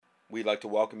We'd like to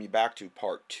welcome you back to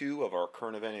part 2 of our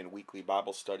current event and weekly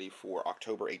Bible study for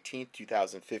October 18th,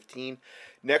 2015.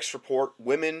 Next report,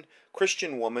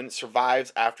 Christian woman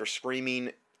survives after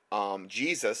screaming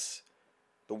Jesus,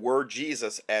 the word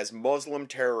Jesus, as Muslim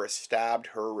terrorists stabbed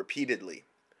her repeatedly.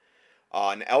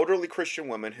 An elderly Christian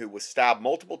woman who was stabbed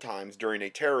multiple times during a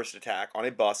terrorist attack on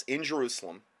a bus in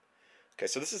Jerusalem. Okay,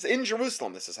 so this is in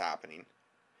Jerusalem this is happening.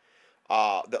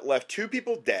 That left 2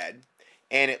 people dead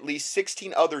and at least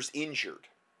 16 others injured.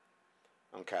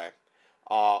 Okay.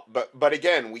 But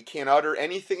again, we can't utter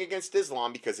anything against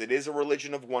Islam because it is a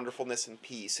religion of wonderfulness and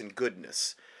peace and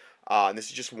goodness. And this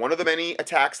is just one of the many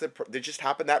attacks that just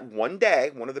happened that one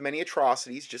day, one of the many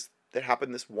atrocities just that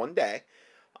happened this one day.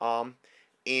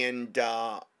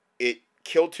 It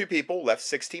killed 2 people, left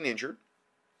 16 injured.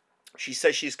 She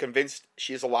says she's convinced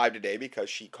she is alive today because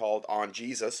she called on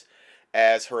Jesus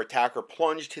as her attacker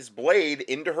plunged his blade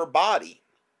into her body.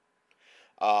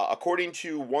 According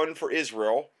to One for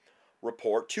Israel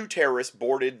report, 2 terrorists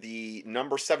boarded the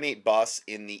number 78 bus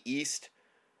in the East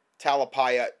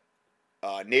Talapaya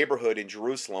neighborhood in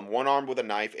Jerusalem, one armed with a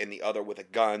knife and the other with a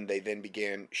gun. They then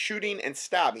began shooting and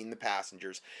stabbing the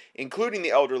passengers, including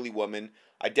the elderly woman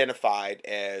identified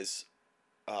as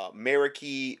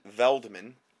Mariki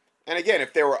Veldman. And again,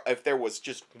 if there was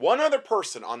just one other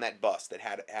person on that bus that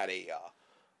had a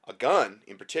gun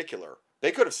in particular,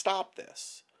 they could have stopped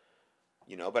this,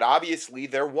 But obviously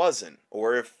there wasn't,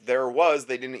 or if there was,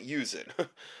 they didn't use it.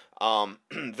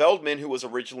 Veldman, who was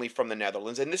originally from the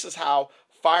Netherlands, and this is how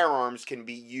firearms can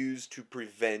be used to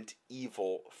prevent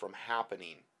evil from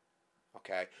happening.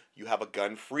 Okay, you have a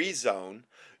gun-free zone.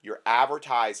 You're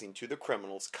advertising to the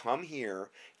criminals, come here,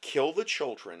 kill the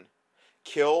children,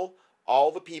 kill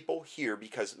all the people here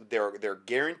because they're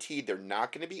guaranteed they're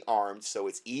not going to be armed, so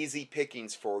it's easy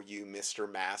pickings for you, Mr.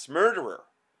 Mass Murderer.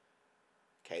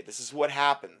 Okay, this is what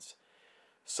happens.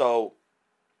 So,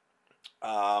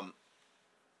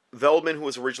 Veldman, who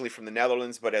was originally from the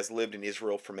Netherlands but has lived in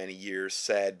Israel for many years,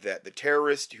 said that the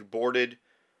terrorists who boarded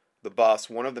the bus,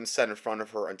 one of them sat in front of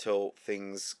her until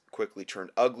things quickly turned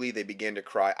ugly. They began to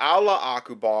cry, Allah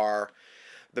Akbar.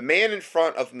 The man in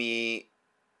front of me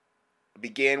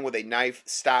began with a knife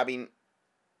stabbing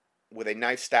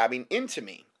into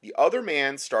me. The other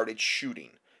man started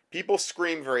shooting. People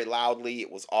screamed very loudly.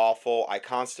 It was awful. I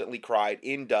constantly cried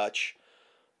in Dutch,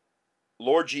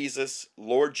 Lord Jesus,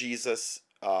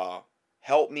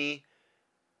 help me,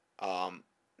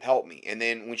 help me. And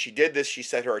then when she did this, she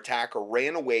said her attacker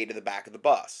ran away to the back of the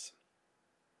bus.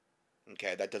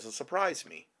 Okay, that doesn't surprise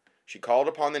me. She called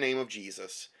upon the name of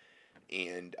Jesus,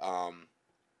 and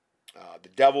the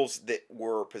devils that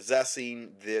were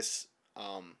possessing this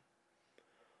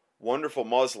wonderful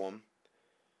Muslim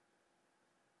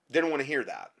didn't want to hear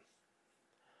that.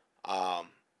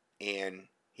 And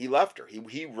he left her.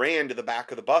 He ran to the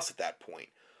back of the bus at that point.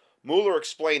 Mueller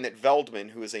explained that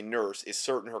Veldman, who is a nurse, is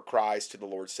certain her cries to the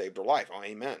Lord saved her life. Oh,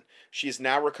 amen. She is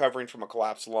now recovering from a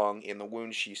collapsed lung and the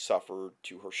wound she suffered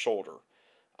to her shoulder.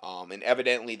 And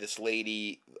evidently this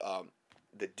lady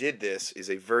that did this is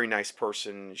a very nice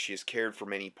person. She has cared for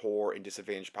many poor and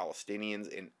disadvantaged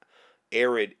Palestinians and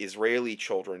arid Israeli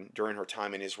children during her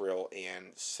time in Israel,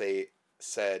 and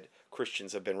said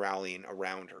Christians have been rallying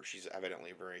around her. She's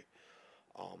evidently a very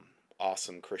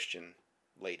awesome Christian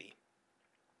lady.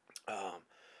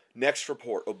 Next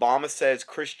report. Obama says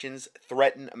Christians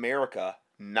threaten America,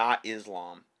 not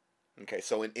Islam. Okay,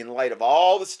 so in light of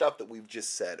all the stuff that we've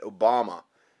just said, Obama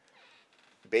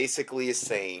basically is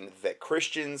saying that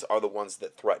Christians are the ones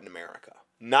that threaten America,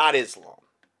 not Islam,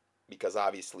 because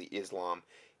obviously Islam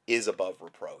is above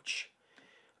reproach.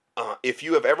 If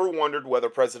you have ever wondered whether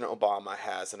President Obama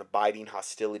has an abiding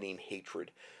hostility and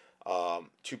hatred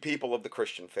to people of the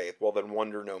Christian faith, well then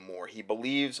wonder no more. He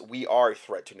believes we are a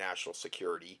threat to national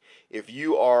security. If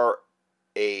you are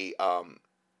a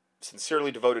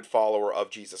sincerely devoted follower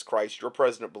of Jesus Christ, your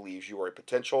president believes you are a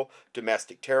potential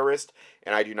domestic terrorist,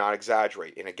 and I do not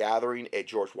exaggerate. In a gathering at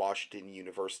George Washington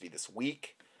University this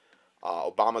week,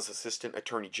 Obama's Assistant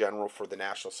Attorney General for the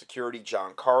National Security,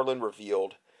 John Carlin,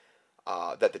 revealed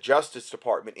that the Justice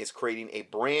Department is creating a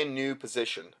brand new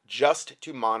position just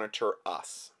to monitor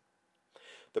us.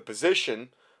 The position,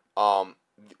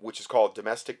 which is called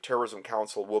Domestic Terrorism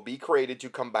Council, will be created to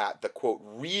combat the, quote,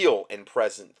 real and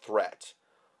present threat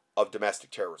of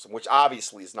domestic terrorism, which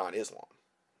obviously is not Islam,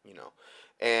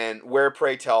 And where,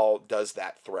 pray tell, does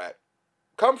that threat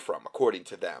come from, according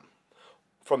to them?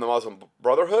 From the Muslim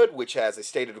Brotherhood, which has a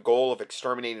stated goal of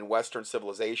exterminating Western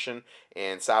civilization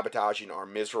and sabotaging our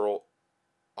miserable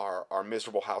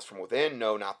house from within?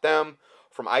 No, not them.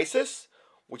 From ISIS,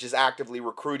 which is actively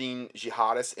recruiting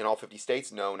jihadists in all 50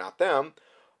 states. No, not them.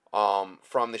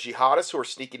 From the jihadists who are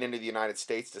sneaking into the United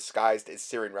States disguised as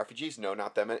Syrian refugees. No,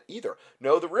 not them either.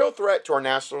 No, the real threat to our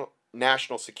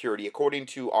national security, according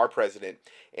to our president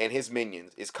and his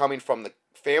minions, is coming from the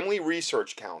Family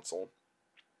Research Council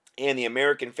and the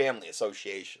American Family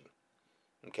Association.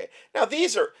 Okay, now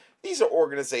these are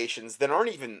organizations that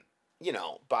aren't even,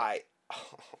 by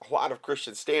a lot of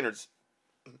Christian standards,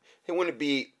 it wouldn't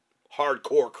be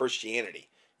hardcore Christianity.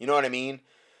 You know what I mean?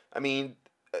 I mean,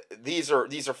 these are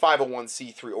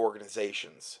 501c3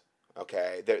 organizations.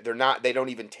 Okay, they're not. They don't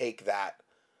even take that,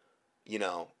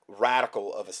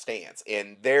 radical of a stance,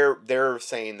 and they're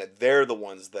saying that they're the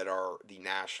ones that are the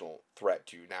national threat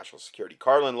to national security.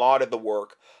 Carlin lauded the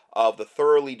work of the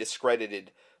thoroughly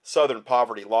discredited Southern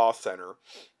Poverty Law Center,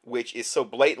 which is so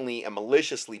blatantly and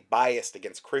maliciously biased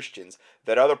against Christians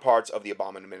that other parts of the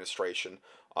Obama administration,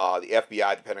 the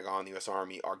FBI, the Pentagon, the U.S.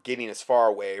 Army, are getting as far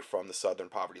away from the Southern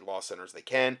Poverty Law Center as they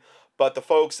can. But the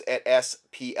folks at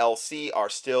SPLC are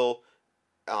still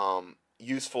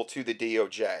useful to the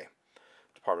DOJ,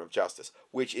 Department of Justice,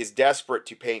 which is desperate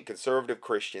to paint conservative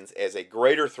Christians as a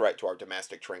greater threat to our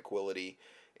domestic tranquility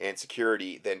and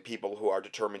security than people who are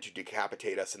determined to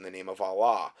decapitate us in the name of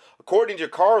Allah. According to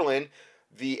Carlin,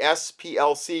 the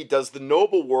SPLC does the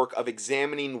noble work of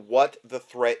examining what the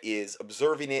threat is,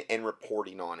 observing it, and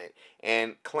reporting on it,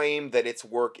 and claim that its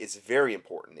work is very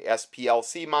important. The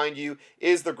SPLC, mind you,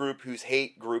 is the group whose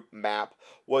hate group map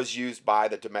was used by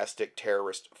the domestic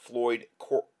terrorist Floyd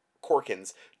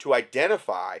Corkins to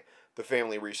identify the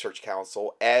Family Research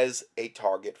Council as a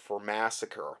target for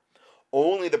massacre.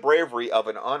 Only the bravery of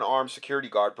an unarmed security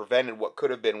guard prevented what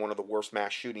could have been one of the worst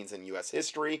mass shootings in U.S.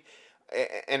 history.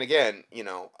 And again,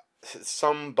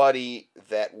 somebody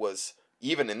that was,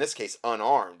 even in this case,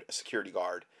 unarmed, a security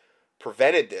guard,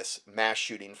 prevented this mass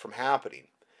shooting from happening.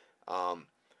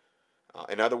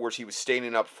 In other words, he was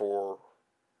standing up for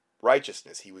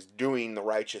righteousness. He was doing the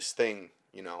righteous thing,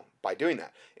 by doing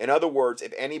that. In other words,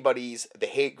 if anybody's the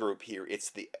hate group here, it's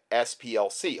the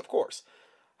SPLC, of course.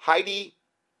 Heidi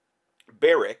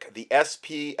Barrick, the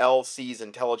SPLC's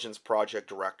intelligence project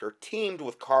director, teamed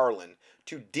with Carlin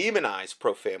to demonize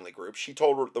pro-family groups. She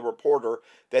told the reporter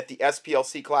that the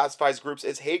SPLC classifies groups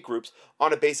as hate groups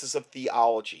on a basis of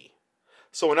theology.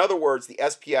 So in other words, the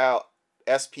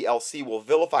SPLC will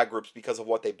vilify groups because of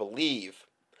what they believe,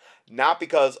 not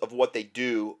because of what they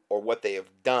do or what they have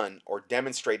done or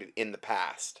demonstrated in the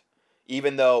past,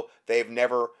 even though they have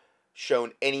never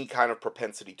shown any kind of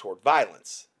propensity toward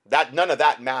violence. None of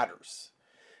that matters.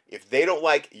 If they don't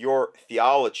like your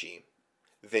theology,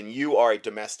 then you are a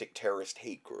domestic terrorist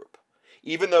hate group,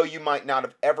 even though you might not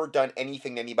have ever done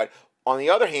anything to anybody. On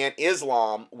the other hand,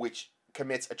 Islam, which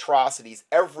commits atrocities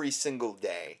every single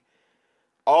day,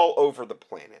 all over the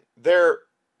planet, they're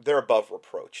above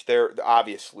reproach. They're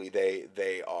obviously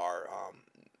they are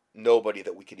nobody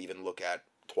that we could even look at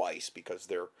twice because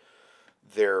they're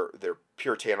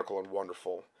puritanical and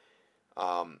wonderful.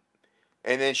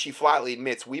 And then she flatly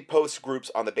admits, we post groups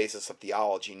on the basis of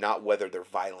theology, not whether they're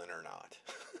violent or not.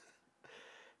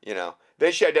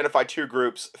 Then she identified two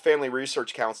groups, Family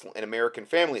Research Council and American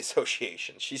Family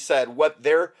Association. She said what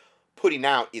they're putting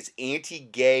out is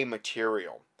anti-gay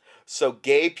material. So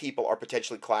gay people are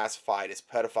potentially classified as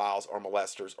pedophiles or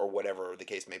molesters or whatever the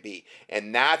case may be.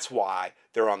 And that's why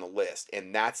they're on the list.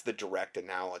 And that's the direct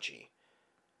analogy.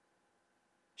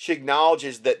 She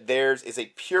acknowledges that theirs is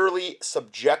a purely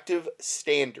subjective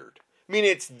standard. I mean,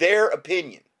 it's their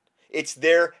opinion. It's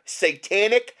their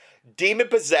satanic,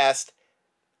 demon-possessed,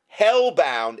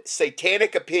 hell-bound,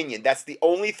 satanic opinion. That's the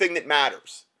only thing that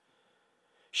matters.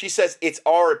 She says it's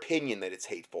our opinion that it's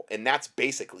hateful, and that's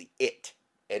basically it.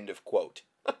 End of quote.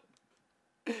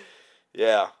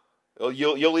 Yeah.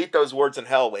 You'll eat those words in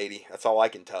hell, lady. That's all I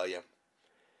can tell you.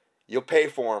 You'll pay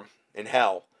for them in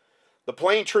hell. The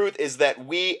plain truth is that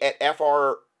we at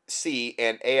FRC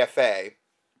and AFA,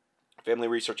 Family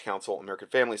Research Council, American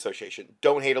Family Association,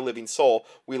 don't hate a living soul.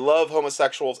 We love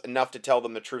homosexuals enough to tell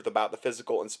them the truth about the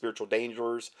physical and spiritual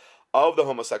dangers of the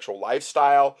homosexual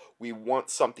lifestyle. We want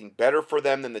something better for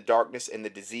them than the darkness and the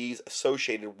disease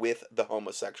associated with the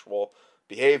homosexual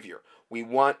behavior. We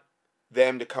want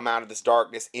them to come out of this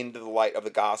darkness into the light of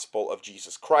the gospel of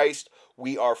Jesus Christ.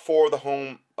 We are for the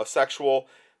homosexual.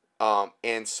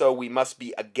 And so we must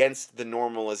be against the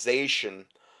normalization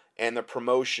and the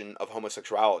promotion of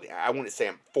homosexuality. I wouldn't say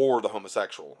I'm for the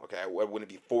homosexual, okay? I wouldn't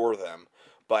be for them.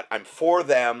 But I'm for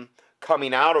them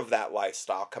coming out of that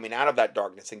lifestyle, coming out of that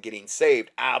darkness and getting saved.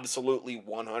 Absolutely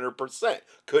 100%.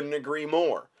 Couldn't agree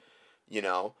more,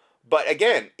 But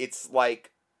again, it's like,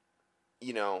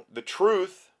 the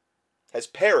truth has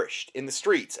perished in the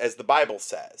streets, as the Bible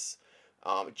says.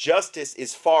 Justice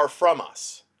is far from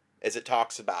us, as it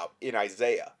talks about in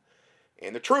Isaiah.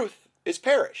 And the truth is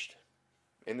perished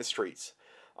in the streets.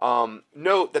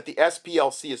 Note that the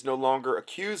SPLC is no longer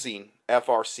accusing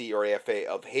FRC or AFA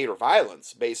of hate or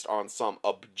violence based on some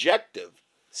objective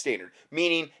standard,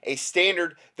 meaning a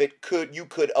standard that you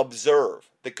could observe,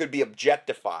 that could be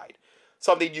objectified,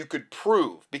 something you could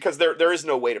prove, because there is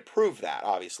no way to prove that,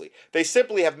 obviously. They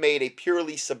simply have made a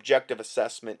purely subjective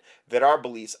assessment that our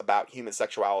beliefs about human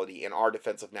sexuality and our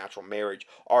defense of natural marriage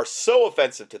are so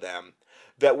offensive to them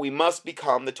that we must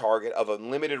become the target of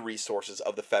unlimited resources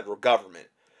of the federal government.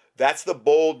 That's the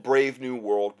bold, brave new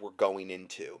world we're going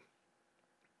into.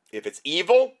 If it's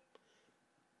evil,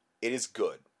 it is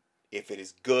good. If it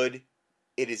is good,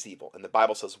 it is evil. And the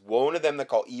Bible says, woe to them that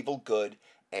call evil good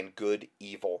and good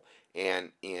evil.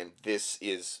 And this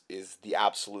is the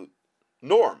absolute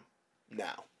norm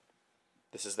now.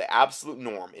 This is the absolute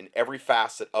norm in every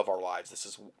facet of our lives.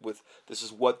 This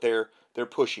is what they're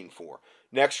pushing for.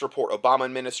 Next report, Obama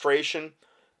administration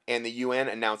and the UN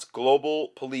announced global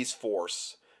police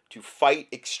force to fight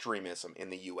extremism in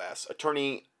the U.S.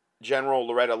 Attorney General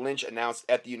Loretta Lynch announced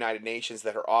at the United Nations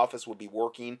that her office would be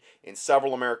working in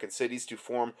several American cities to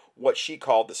form what she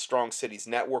called the Strong Cities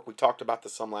Network. We talked about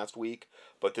this some last week,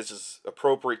 but this is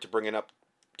appropriate to bring it up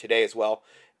today as well.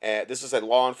 This is a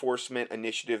law enforcement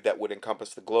initiative that would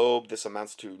encompass the globe. This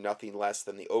amounts to nothing less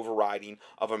than the overriding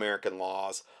of American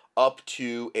laws up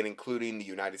to and including the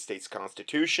United States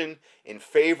Constitution in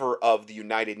favor of the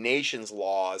United Nations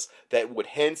laws that would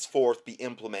henceforth be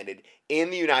implemented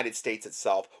in the United States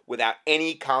itself without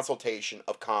any consultation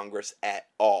of Congress at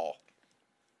all.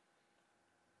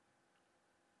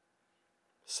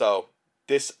 So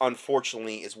this,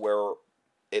 unfortunately, is where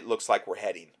it looks like we're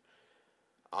heading.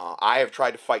 I have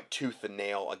tried to fight tooth and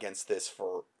nail against this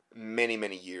for many,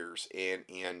 many years,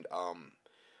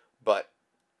 but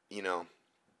you know,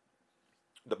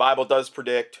 the Bible does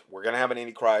predict we're going to have an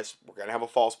Antichrist, we're going to have a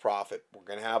false prophet, we're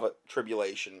going to have a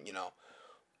tribulation, you know.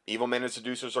 Evil men and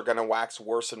seducers are going to wax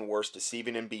worse and worse,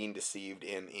 deceiving and being deceived,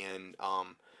 and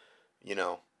you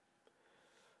know,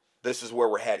 this is where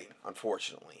we're heading,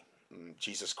 unfortunately.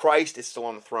 Jesus Christ is still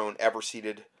on the throne, ever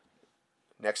seated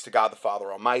next to God the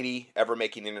Father Almighty, ever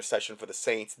making intercession for the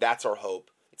saints. That's our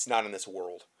hope. It's not in this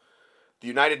world. The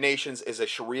United Nations is a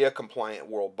Sharia-compliant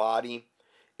world body,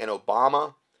 and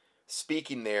Obama,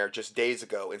 speaking there just days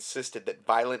ago, insisted that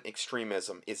violent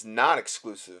extremism is not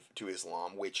exclusive to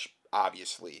Islam, which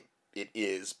obviously it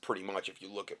is pretty much if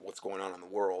you look at what's going on in the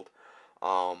world.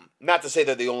 Not to say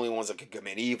they're the only ones that can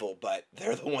commit evil, but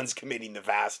they're the ones committing the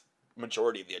vast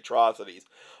majority of the atrocities.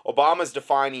 Obama's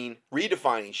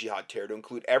redefining jihad terror to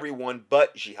include everyone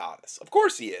but jihadists. Of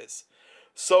course he is.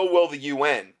 So will the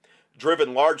UN,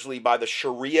 driven largely by the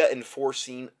Sharia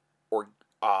enforcing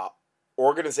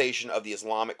Organization of the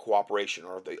Islamic Cooperation,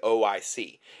 or the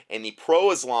OIC, and the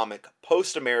pro-Islamic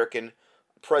post-American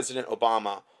President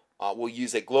Obama will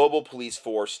use a global police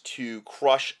force to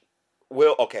crush.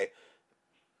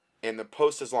 And the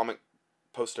post-Islamic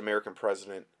post-American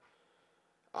president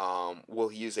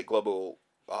will use a global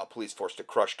police force to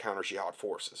crush counter-jihad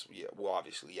forces. Yeah, well,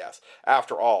 obviously, yes.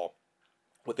 After all,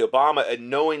 with Obama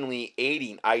unknowingly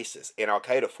aiding ISIS and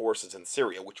Al-Qaeda forces in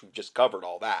Syria, which we've just covered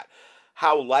all that,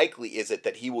 how likely is it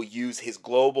that he will use his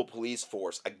global police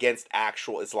force against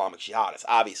actual Islamic jihadists?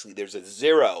 Obviously, there's a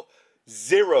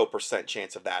 0%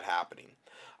 chance of that happening.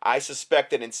 I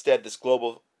suspect that instead this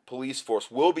global police force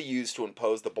will be used to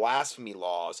impose the blasphemy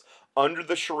laws under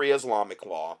the Sharia Islamic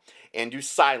law and to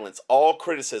silence all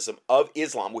criticism of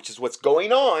Islam, which is what's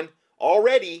going on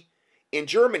already in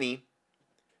Germany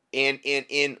and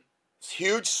in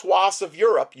huge swaths of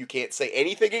Europe. You can't say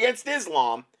anything against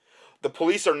Islam. The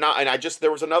police are not, and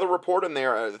there was another report in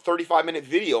there, a 35-minute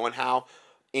video on how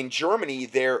in Germany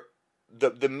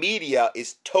the media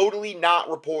is totally not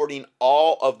reporting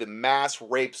all of the mass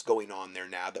rapes going on there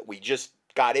now that we just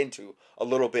got into a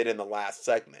little bit in the last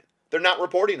segment. They're not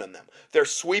reporting on them. They're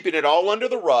sweeping it all under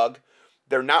the rug.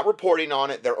 They're not reporting on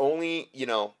it. They're only,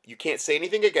 you can't say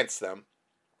anything against them.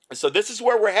 And so this is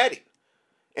where we're heading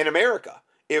in America.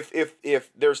 If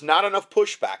there's not enough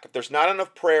pushback, if there's not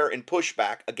enough prayer and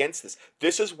pushback against this,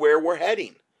 this is where we're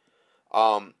heading.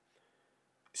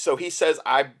 So he says,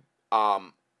 I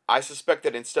suspect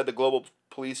that instead the global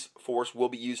police force will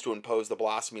be used to impose the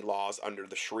blasphemy laws under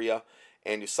the Sharia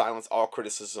and to silence all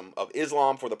criticism of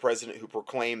Islam for the president who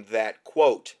proclaimed that,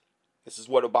 quote, this is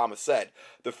what Obama said,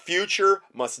 the future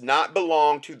must not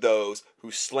belong to those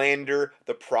who slander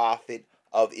the prophet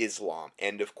of Islam,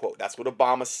 end of quote. That's what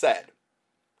Obama said.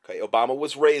 Okay, Obama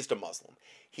was raised a Muslim.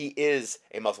 he is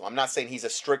a Muslim. I'm not saying he's a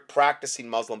strict practicing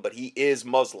Muslim, but he is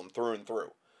Muslim through and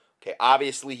through. Okay,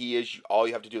 obviously he is. All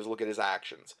you have to do is look at his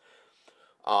actions.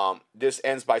 This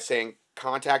ends by saying,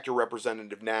 contact your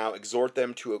representative now, exhort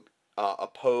them to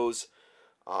oppose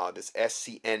this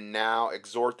SCN now,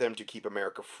 exhort them to keep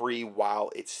America free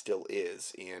while it still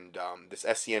is. And this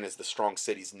SCN is the Strong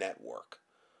Cities Network,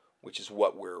 which is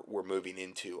what we're moving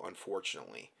into,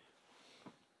 unfortunately.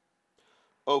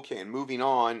 Okay, and moving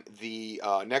on, the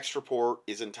next report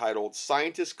is entitled,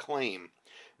 Scientists Claim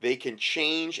They Can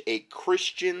Change a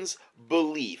Christian's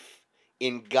Belief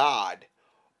in God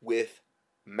with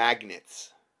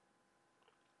Magnets.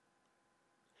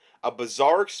 A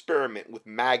bizarre experiment with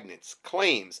magnets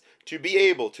claims to be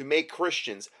able to make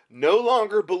Christians no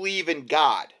longer believe in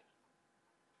God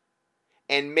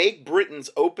and make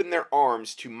Britons open their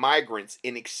arms to migrants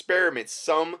in experiments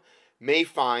some may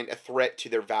find a threat to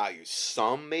their values.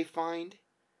 Some may find?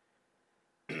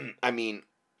 I mean,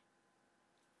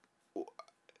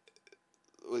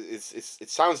 it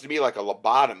sounds to me like a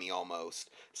lobotomy almost.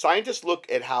 Scientists look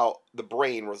at how the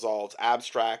brain resolves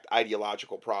abstract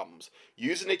ideological problems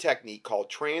using a technique called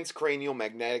transcranial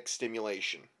magnetic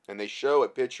stimulation. And they show a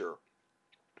picture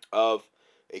of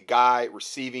a guy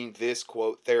receiving this,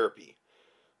 quote, therapy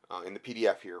in the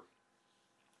PDF here.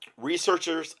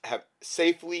 Researchers have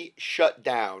safely shut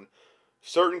down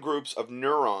certain groups of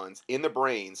neurons in the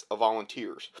brains of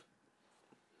volunteers.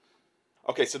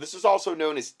 Okay, so this is also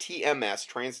known as TMS,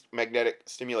 transmagnetic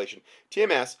stimulation.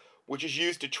 TMS, which is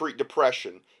used to treat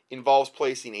depression, involves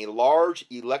placing a large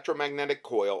electromagnetic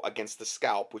coil against the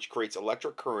scalp, which creates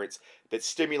electric currents that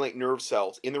stimulate nerve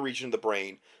cells in the region of the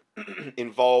brain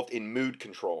involved in mood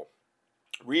control.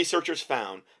 Researchers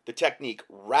found the technique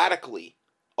radically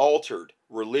altered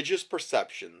religious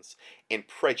perceptions and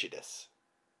prejudice.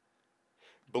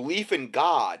 Belief in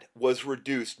God was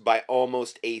reduced by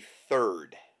almost a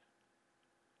third.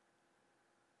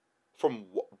 From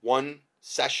one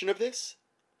session of this?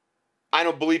 I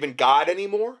don't believe in God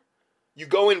anymore? You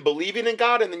go in believing in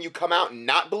God and then you come out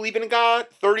not believing in God?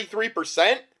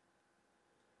 33%?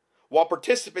 While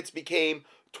participants became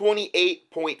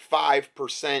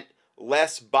 28.5%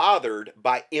 less bothered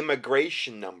by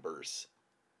immigration numbers.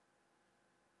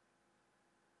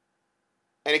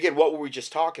 And again, what were we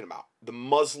just talking about? The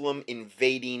Muslim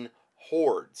invading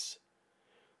hordes.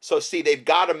 So see, they've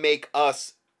got to make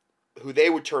us, who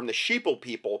they would term the sheeple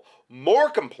people,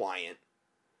 more compliant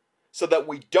so that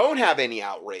we don't have any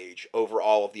outrage over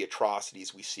all of the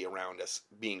atrocities we see around us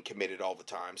being committed all the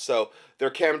time. So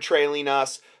they're chemtrailing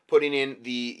us, putting in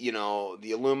the,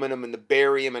 the aluminum and the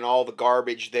barium and all the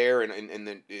garbage there and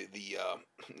the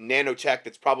nanotech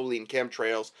that's probably in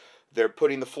chemtrails. They're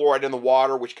putting the fluoride in the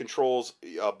water, which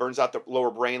burns out the lower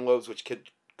brain lobes, which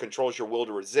controls your will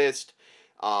to resist.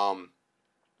 All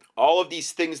of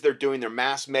these things they're doing, they're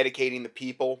mass medicating the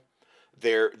people.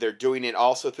 They're doing it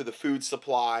also through the food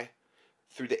supply,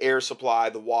 through the air supply,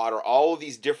 the water, all of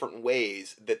these different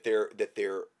ways that they're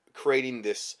creating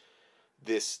this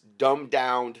dumbed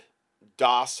down,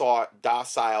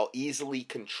 docile, easily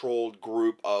controlled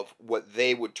group of what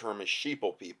they would term as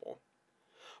sheeple people.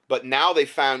 But now they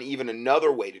found even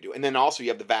another way to do it. And then also you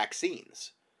have the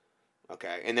vaccines.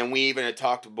 Okay, and then we even had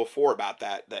talked before about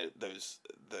the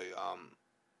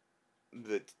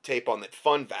tape on that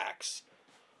FunVax,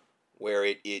 where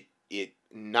it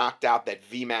knocked out that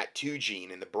VMAT2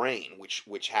 gene in the brain,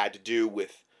 which had to do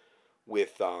with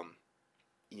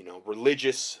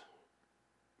religious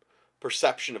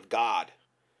perception of God.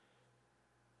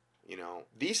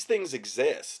 These things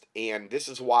exist, and this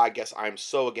is why I guess I'm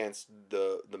so against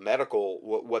the medical,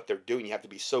 what they're doing. You have to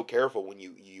be so careful when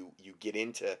you get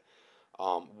into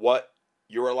what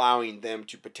you're allowing them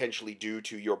to potentially do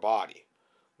to your body.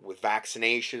 With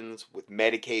vaccinations, with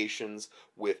medications,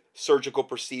 with surgical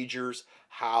procedures,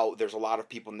 how there's a lot of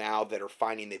people now that are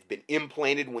finding they've been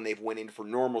implanted when they've went in for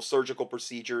normal surgical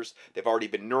procedures. They've already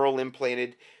been neural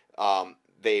implanted.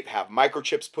 They have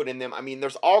microchips put in them. I mean,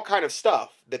 there's all kind of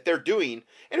stuff that they're doing.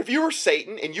 And if you were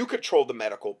Satan and you controlled the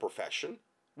medical profession,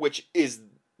 which is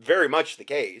very much the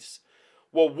case,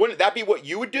 well, wouldn't that be what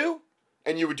you would do?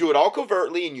 And you would do it all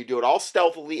covertly, and you do it all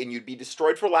stealthily, and you'd be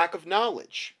destroyed for lack of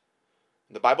knowledge.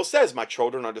 The Bible says, my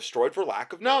children are destroyed for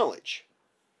lack of knowledge.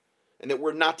 And that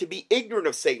we're not to be ignorant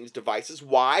of Satan's devices.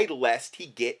 Why? Lest he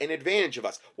get an advantage of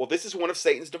us. Well, this is one of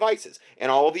Satan's devices.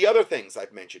 And all the other things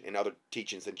I've mentioned in other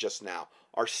teachings than just now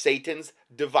are Satan's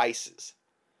devices.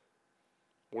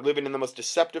 We're living in the most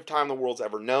deceptive time the world's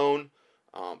ever known.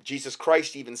 Jesus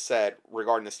Christ even said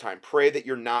regarding this time, pray that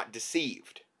you're not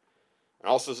deceived. And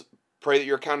also pray that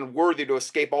you're counted worthy to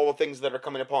escape all the things that are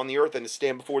coming upon the earth and to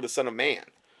stand before the Son of Man.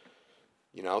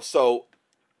 So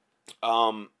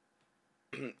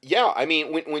yeah, I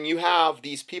mean, when you have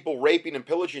these people raping and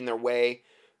pillaging their way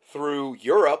through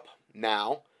Europe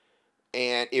now,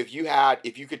 and if you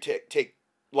could take,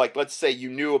 like, let's say you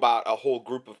knew about a whole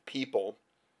group of people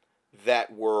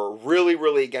that were really,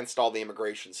 really against all the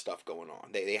immigration stuff going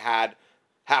on. They had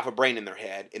half a brain in their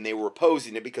head, and they were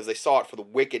opposing it because they saw it for the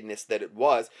wickedness that it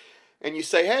was. And you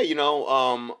say, hey,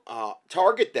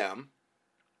 target them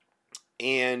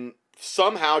and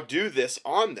somehow do this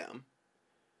on them.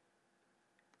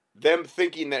 Them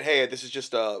thinking that, hey, this is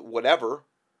just a whatever.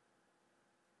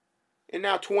 And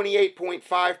now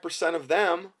 28.5% of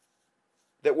them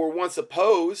that were once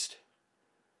opposed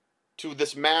to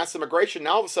this mass immigration,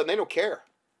 now all of a sudden they don't care.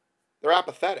 They're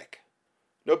apathetic.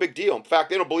 No big deal. In fact,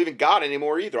 they don't believe in God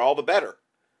anymore either. All the better.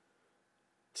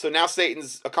 So now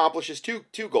Satan's accomplishes two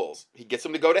goals. He gets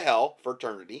them to go to hell for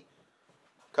eternity,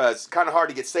 because it's kind of hard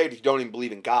to get saved if you don't even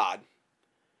believe in God.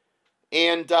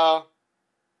 And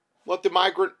let the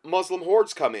migrant Muslim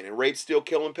hordes come in and rape, steal,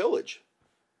 kill, and pillage,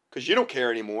 because you don't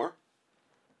care anymore.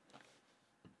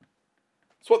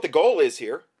 That's what the goal is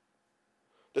here.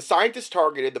 The scientists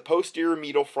targeted the posterior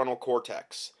medial frontal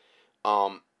cortex,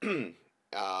 a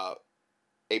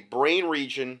brain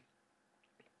region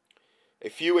a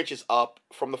few inches up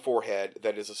from the forehead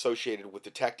that is associated with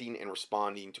detecting and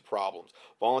responding to problems.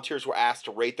 Volunteers were asked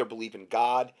to rate their belief in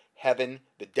God, heaven,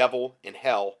 the devil, and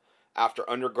hell after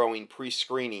undergoing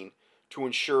pre-screening to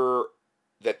ensure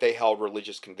that they held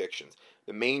religious convictions.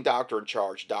 The main doctor in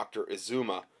charge, Dr.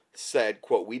 Izuma, said,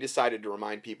 quote, "We decided to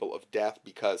remind people of death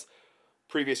because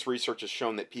previous research has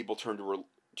shown that people turn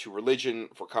to religion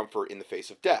for comfort in the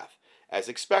face of death. As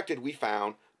expected, we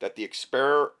found that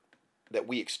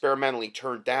we experimentally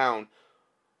turned down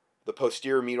the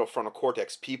posterior medial frontal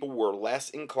cortex. People were less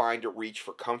inclined to reach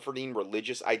for comforting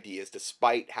religious ideas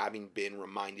despite having been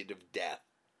reminded of death."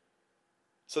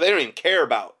 So they don't even care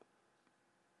about,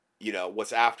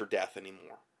 what's after death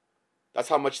anymore. That's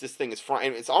how much this thing is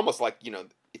and it's almost like,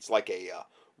 it's like a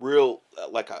real,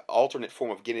 like an alternate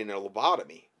form of getting a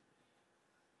lobotomy.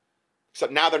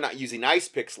 Except now they're not using ice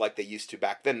picks like they used to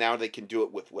back then. Now they can do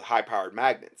it with high-powered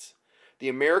magnets. The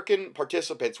American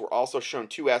participants were also shown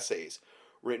 2 essays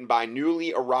written by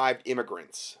newly arrived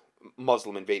immigrants,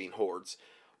 Muslim invading hordes,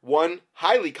 one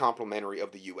highly complimentary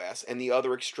of the U.S. and the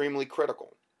other extremely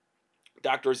critical.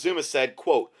 Dr. Izuma said,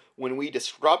 quote, "When we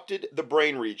disrupted the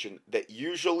brain region that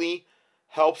usually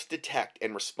helps detect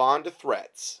and respond to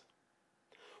threats,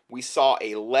 we saw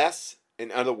a less,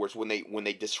 in other words, when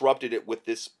they disrupted it with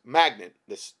this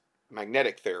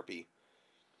magnetic therapy,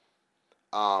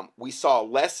 we saw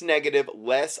less negative,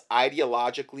 less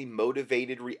ideologically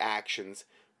motivated reactions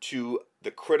to the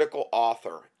critical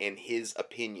author and his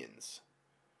opinions."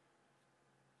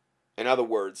 In other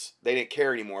words, they didn't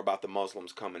care anymore about the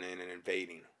Muslims coming in and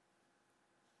invading.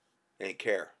 They didn't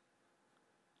care.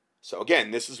 So again,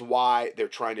 this is why they're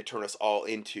trying to turn us all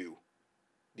into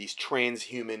these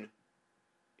transhuman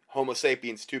Homo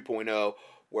sapiens 2.0,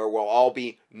 where we'll all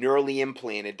be neurally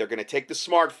implanted. They're going to take the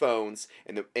smartphones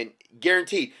and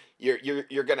guaranteed you're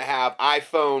going to have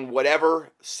iPhone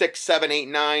whatever 6, 7, 8,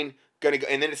 9 going to go,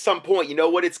 and then at some point, you know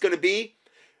what it's going to be?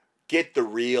 Get the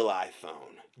real iPhone.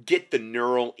 Get the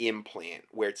neural implant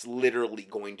where it's literally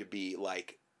going to be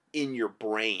like in your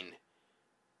brain.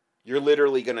 You're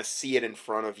literally going to see it in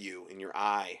front of you in your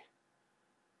eye.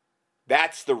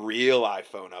 That's the real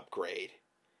iPhone upgrade.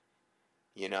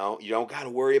 You don't got to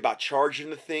worry about charging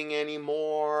the thing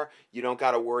anymore. You don't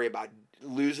got to worry about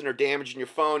losing or damaging your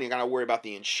phone. You got to worry about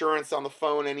the insurance on the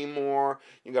phone anymore.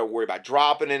 You got to worry about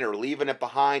dropping it or leaving it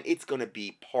behind. It's going to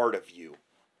be part of you.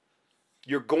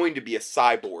 You're going to be a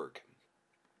cyborg.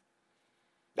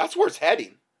 That's where it's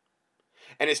heading.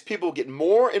 And as people get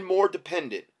more and more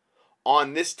dependent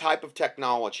on this type of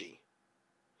technology,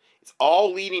 it's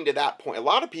all leading to that point. A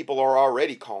lot of people are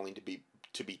already calling to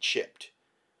be chipped.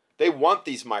 They want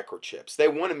these microchips. They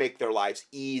want to make their lives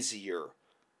easier.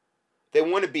 They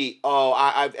want to be,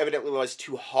 I've evidently realized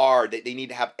too hard. They need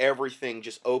to have everything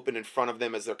just open in front of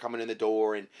them as they're coming in the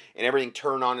door and everything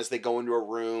turn on as they go into a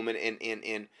room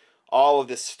and all of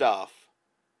this stuff.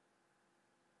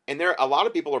 And a lot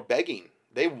of people are begging.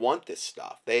 They want this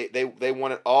stuff. They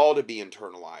want it all to be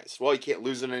internalized. Well, you can't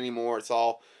lose it anymore. It's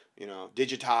all,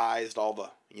 digitized, all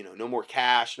the, no more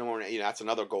cash, no more, that's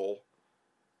another goal.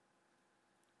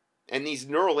 And these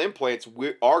neural implants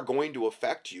are going to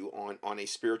affect you on a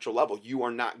spiritual level. You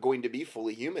are not going to be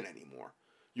fully human anymore.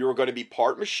 You are going to be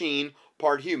part machine,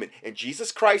 part human. And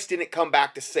Jesus Christ didn't come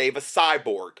back to save a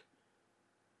cyborg.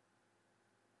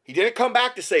 He didn't come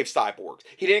back to save cyborgs.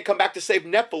 He didn't come back to save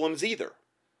Nephilims either.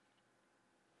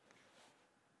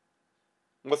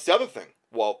 What's the other thing?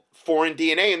 Well, foreign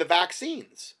DNA in the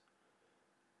vaccines.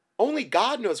 Only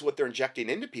God knows what they're injecting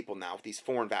into people now with these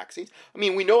foreign vaccines. I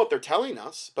mean, we know what they're telling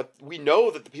us, but we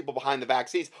know that the people behind the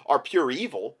vaccines are pure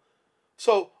evil.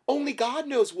 So only God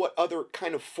knows what other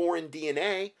kind of foreign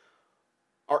DNA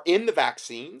are in the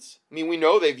vaccines. I mean, we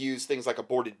know they've used things like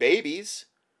aborted babies.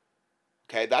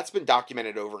 Okay, that's been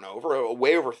documented over and over.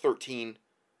 Way over 13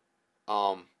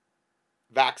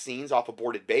 vaccines off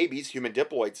aborted babies, human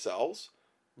diploid cells,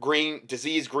 green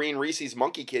Rhesus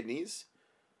monkey kidneys,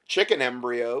 chicken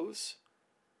embryos,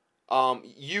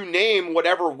 you name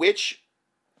whatever witch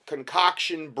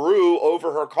concoction brew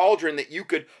over her cauldron that you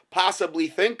could possibly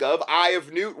think of, Eye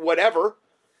of Newt, whatever,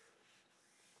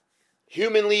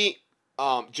 humanly,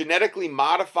 genetically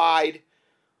modified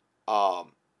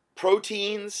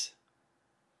proteins,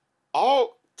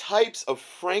 all types of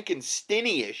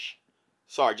Frankenstein-ish,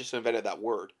 sorry, just invented that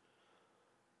word,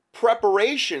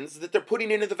 preparations that they're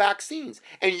putting into the vaccines.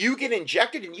 And you get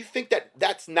injected and you think that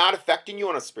that's not affecting you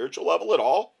on a spiritual level at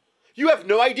all? You have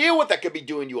no idea what that could be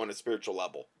doing to you on a spiritual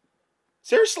level.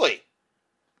 Seriously.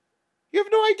 You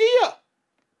have no idea.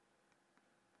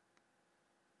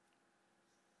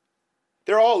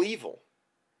 They're all evil.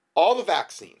 All the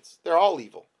vaccines, they're all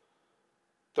evil.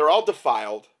 They're all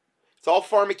defiled. It's all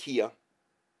pharmakia.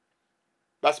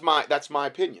 That's my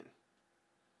opinion.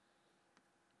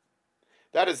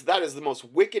 That is the most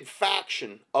wicked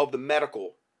faction of the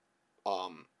medical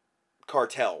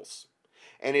cartels.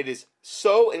 And it is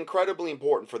so incredibly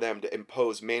important for them to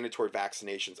impose mandatory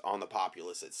vaccinations on the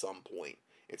populace at some point.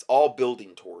 It's all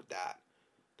building toward that.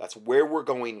 That's where we're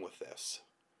going with this.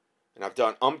 And I've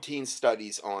done umpteen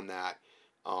studies on that,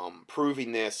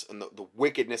 proving this and the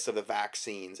wickedness of the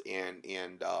vaccines and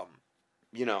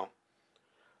you know.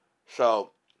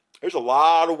 So there's a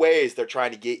lot of ways they're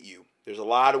trying to get you. There's a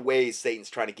lot of ways Satan's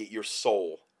trying to get your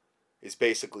soul, is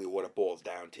basically what it boils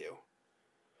down to.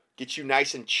 Get you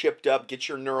nice and chipped up, get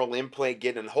your neural implant,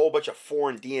 get a whole bunch of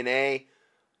foreign DNA,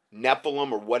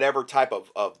 Nephilim or whatever type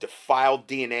of defiled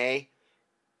DNA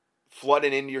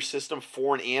flooding into your system,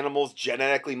 foreign animals,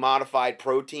 genetically modified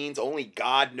proteins, only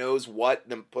God knows what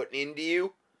them putting into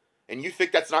you. And you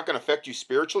think that's not going to affect you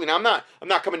spiritually? Now, I'm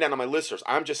not coming down on my listeners.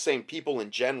 I'm just saying people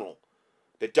in general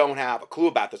that don't have a clue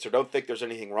about this or don't think there's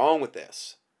anything wrong with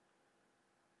this.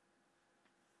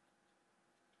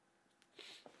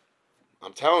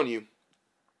 I'm telling you,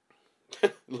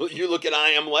 you look at I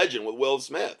Am Legend with Will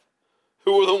Smith.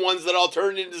 Who are the ones that all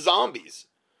turned into zombies?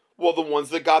 Well, the ones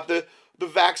that got the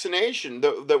vaccination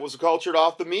that was cultured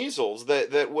off the measles, that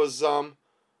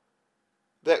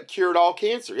cured all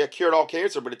cancer. Yeah, cured all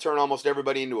cancer, but it turned almost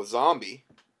everybody into a zombie.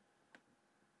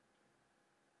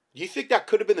 Do you think that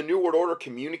could have been the New World Order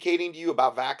communicating to you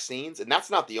about vaccines? And that's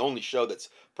not the only show that's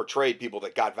portrayed people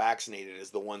that got vaccinated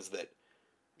as the ones that,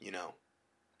 you know.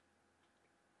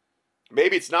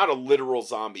 Maybe it's not a literal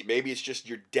zombie. Maybe it's just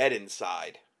you're dead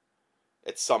inside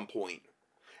at some point.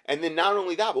 And then not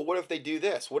only that, but what if they do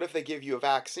this? What if they give you a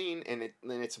vaccine and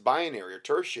it's binary or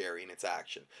tertiary in its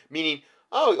action? Meaning,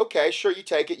 oh, okay, sure, you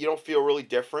take it. You don't feel really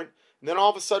different. And then all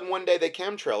of a sudden one day they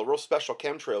chemtrail, a real special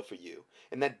chemtrail for you.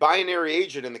 And that binary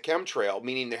agent in the chemtrail,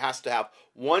 meaning there has to have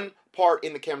one part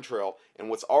in the chemtrail and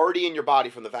what's already in your body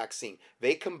from the vaccine,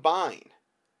 they combine.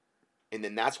 And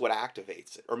then that's what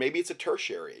activates it. Or maybe it's a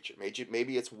tertiary agent.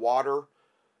 Maybe it's water,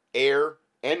 air,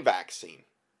 and vaccine.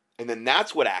 And then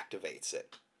that's what activates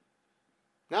it.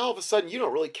 Now all of a sudden you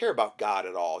don't really care about God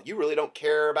at all. You really don't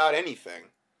care about anything.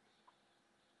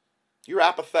 You're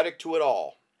apathetic to it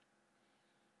all.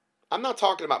 I'm not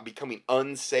talking about becoming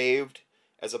unsaved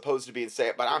as opposed to being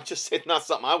saved, but I'm just saying it's not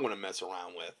something I want to mess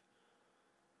around with.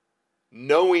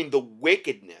 Knowing the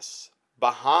wickedness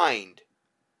behind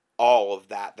all of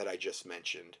that I just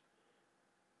mentioned,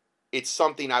 it's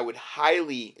something I would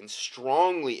highly and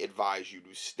strongly advise you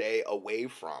to stay away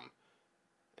from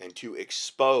and to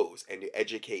expose and to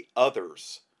educate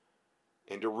others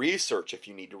and to research if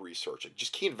you need to research it.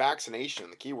 Just key in vaccination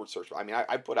in the keyword search. I mean,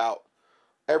 I put out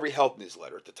every health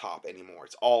newsletter at the top anymore.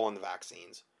 It's all on the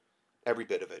vaccines. Every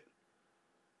bit of it.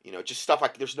 You know, just stuff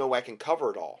like there's no way I can cover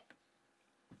it all.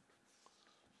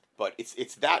 But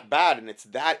it's that bad and it's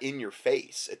that in your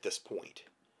face at this point.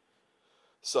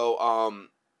 So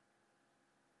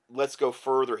let's go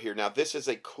further here. Now this is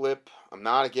a clip. I'm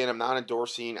not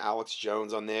endorsing Alex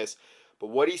Jones on this, but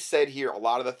what he said here, a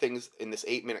lot of the things in this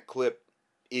 8-minute clip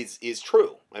is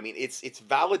true. I mean, it's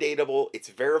validatable, it's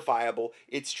verifiable,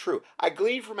 it's true. I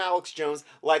glean from Alex Jones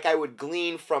like I would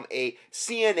glean from a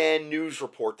CNN news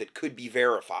report that could be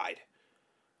verified.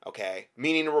 Okay?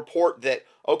 Meaning a report that,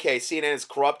 okay, CNN is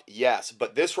corrupt, yes,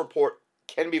 but this report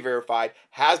can be verified,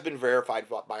 has been verified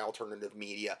by alternative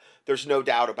media. There's no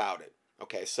doubt about it.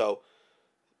 Okay, so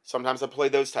sometimes I play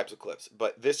those types of clips,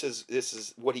 but this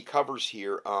is what he covers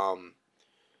here.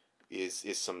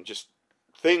 Is some just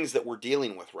things that we're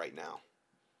dealing with right now.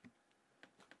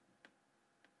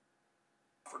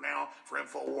 For now, for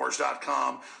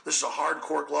Infowars.com, this is a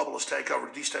hardcore globalist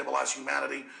takeover to destabilize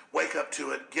humanity. Wake up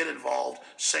to it, get involved,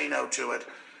 say no to it,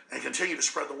 and continue to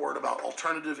spread the word about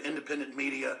alternative, independent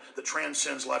media that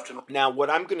transcends left and right. Now, what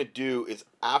I'm going to do is,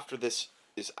 after this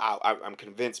is out, I'm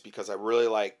convinced, because I really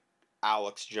like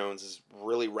Alex Jones's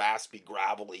really raspy,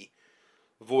 gravelly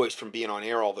voice from being on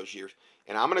air all those years.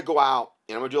 And I'm going to go out,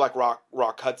 and I'm going to do like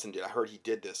Rock Hudson did. I heard he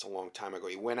did this a long time ago.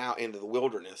 He went out into the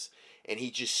wilderness, and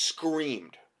he just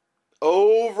screamed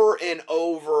over and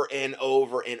over and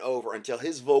over and over until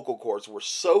his vocal cords were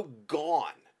so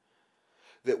gone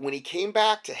that when he came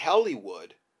back to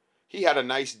Hollywood, he had a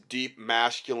nice, deep,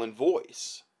 masculine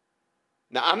voice.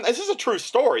 Now, this is a true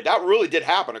story. That really did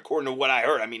happen, according to what I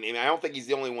heard. I mean, I don't think he's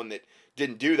the only one that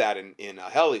didn't do that in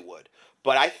Hollywood.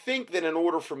 But I think that in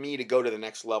order for me to go to the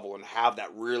next level and have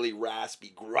that really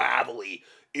raspy, gravelly,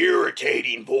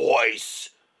 irritating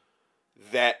voice,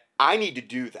 that I need to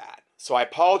do that. So I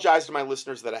apologize to my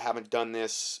listeners that I haven't done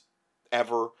this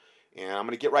ever. And I'm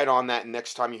going to get right on that. And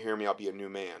next time you hear me, I'll be a new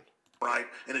man. Right,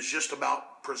 and it's just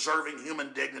about preserving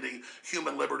human dignity,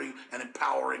 human liberty, and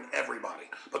empowering everybody.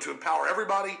 But to empower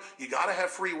everybody, you got to have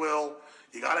free will,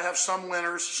 you got to have some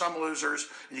winners, some losers,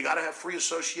 and you got to have free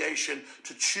association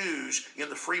to choose in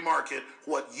the free market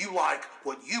what you like,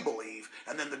 what you believe,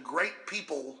 and then the great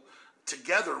people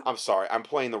together. I'm sorry, I'm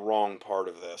playing the wrong part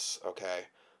of this, okay?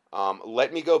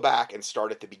 Let me go back and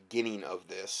start at the beginning of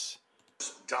this.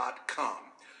 .com.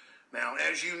 Now,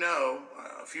 as you know,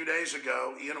 a few days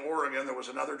ago in Oregon, there was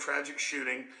another tragic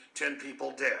shooting, 10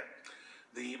 people dead.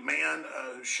 The man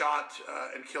who shot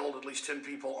and killed at least 10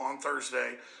 people on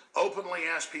Thursday openly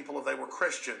asked people if they were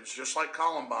Christians, just like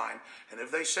Columbine, and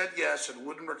if they said yes and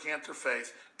wouldn't recant their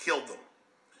faith, killed them.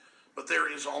 But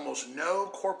there is almost no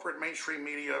corporate mainstream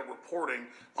media reporting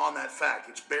on that fact.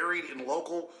 It's buried in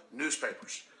local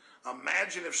newspapers.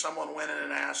 Imagine if someone went in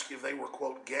and asked if they were,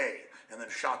 quote, gay, and then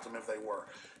shot them if they were.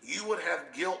 You would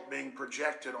have guilt being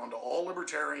projected onto all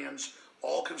libertarians,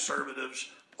 all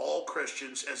conservatives, all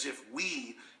Christians, as if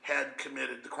we had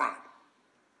committed the crime.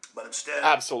 But instead...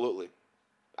 Absolutely.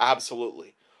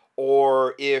 Absolutely.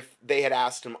 Or if they had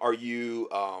asked him, are you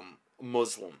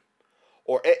Muslim?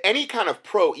 Or any kind of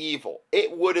pro-evil,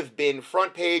 it would have been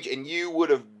front page, and you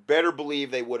would have better believe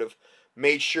they would have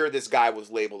made sure this guy was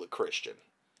labeled a Christian.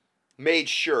 Made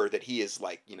sure that he is,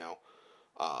 like, you know,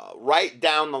 right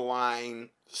down the line,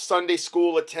 Sunday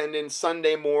school attending,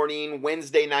 Sunday morning,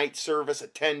 Wednesday night service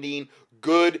attending,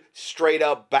 good, straight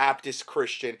up Baptist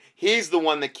Christian. He's the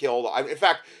one that killed. In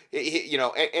fact,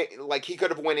 like, he could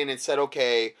have went in and said,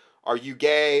 okay, are you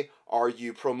gay? Are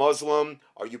you pro-Muslim?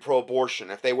 Are you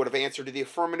pro-abortion? If they would have answered to the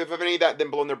affirmative of any of that,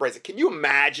 then blown their brains. Can you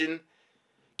imagine?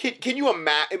 Can you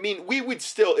imagine? I mean,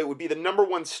 it would be the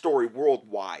 #1 story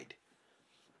worldwide.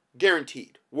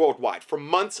 Guaranteed, worldwide, for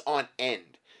months on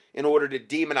end, in order to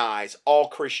demonize all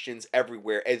Christians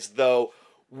everywhere, as though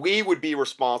we would be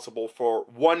responsible for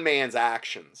one man's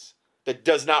actions that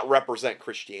does not represent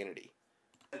Christianity.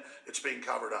 It's being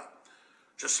covered up.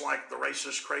 Just like the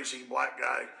racist, crazy black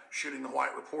guy shooting the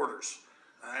white reporters,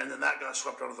 and then that got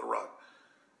swept under the rug.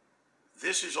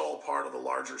 This is all part of the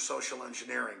larger social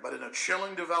engineering. But in a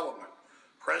chilling development,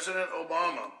 President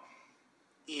Obama,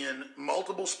 in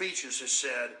multiple speeches, has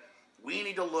said, we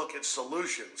need to look at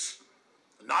solutions,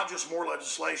 not just more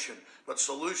legislation, but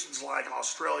solutions like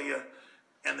Australia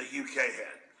and the UK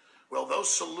had. Well,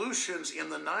 those solutions in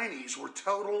the 90s were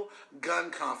total gun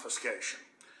confiscation.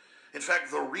 In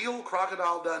fact, the real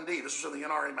Crocodile Dundee, this was in the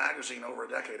NRA magazine over a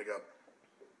decade ago.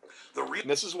 And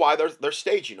this is why they're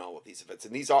staging all of these events,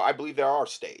 and these are, I believe, they are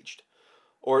staged.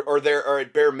 Or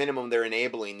at bare minimum, they're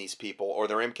enabling these people, or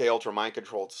they're MK Ultra mind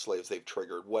control slaves they've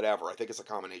triggered, whatever. I think it's a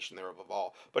combination thereof of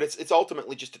all. But it's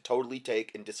ultimately just to totally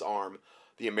take and disarm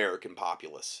the American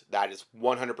populace. That is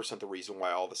 100% the reason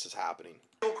why all this is happening.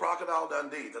 Crocodile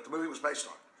Dundee, that the movie was based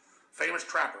on, famous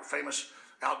trapper, famous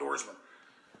outdoorsman,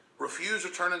 refused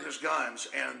to turn in his guns,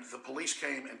 and the police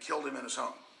came and killed him in his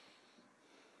home.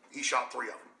 He shot 3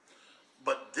 of them.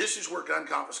 But this is where gun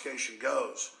confiscation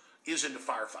goes, is into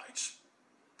firefights.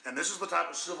 And this is the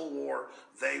type of civil war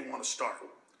they want to start.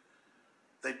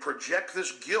 They project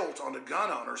this guilt onto gun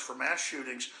owners for mass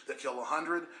shootings that kill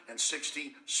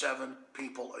 167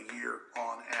 people a year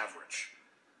on average.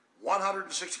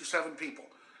 167 people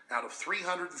out of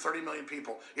 330 million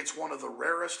people. It's one of the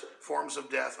rarest forms of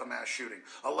death, a mass shooting.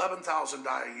 11,000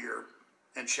 die a year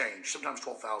and change, sometimes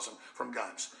 12,000 from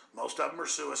guns. Most of them are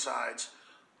suicides.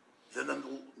 Then the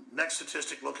next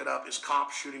statistic, look it up, is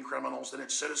cops shooting criminals. Then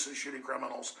it's citizens shooting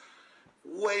criminals.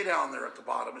 Way down there at the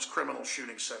bottom is criminals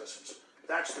shooting citizens.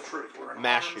 That's the truth. We're an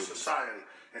Mass armed shootings. society.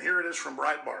 And here it is from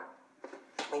Breitbart.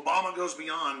 Obama goes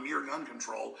beyond mere gun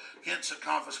control, hints at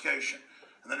confiscation.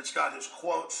 And then it's got his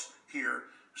quotes here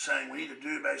saying we need to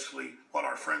do basically what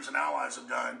our friends and allies have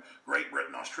done, Great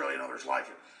Britain, Australia, and others like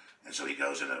it. And so he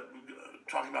goes into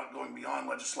talking about going beyond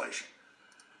legislation.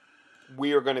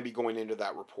 We are going to be going into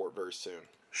that report very soon.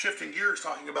 Shifting gears,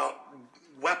 talking about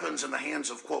weapons in the hands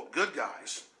of, quote, good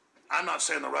guys. I'm not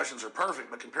saying the Russians are perfect,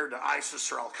 but compared to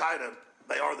ISIS or Al-Qaeda,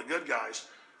 they are the good guys.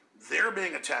 They're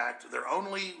being attacked. Their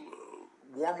only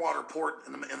warm water port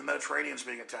in the Mediterranean is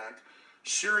being attacked.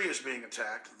 Syria is being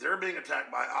attacked. They're being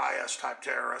attacked by IS-type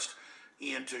terrorists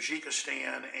in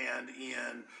Tajikistan and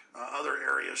in other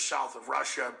areas south of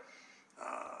Russia,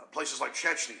 places like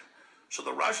Chechnya. So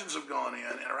the Russians have gone in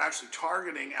and are actually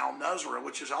targeting al-Nusra,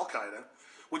 which is Al-Qaeda,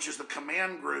 which is the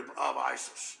command group of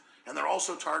ISIS. And they're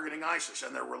also targeting ISIS,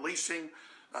 and they're releasing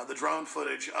the drone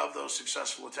footage of those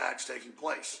successful attacks taking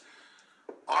place.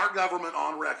 Our government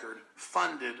on record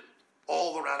funded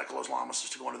all the radical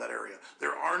Islamists to go into that area.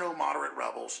 There are no moderate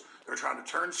rebels. They're trying to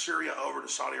turn Syria over to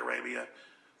Saudi Arabia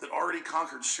that already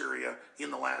conquered Syria in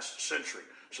the last century.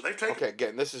 So they've taken... Okay,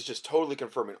 again, this is just totally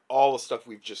confirming all the stuff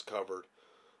we've just covered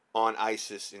on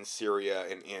ISIS in Syria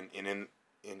and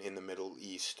in the Middle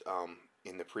East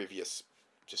in the previous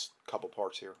just couple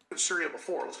parts here. Syria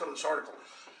before. Let's go to this article.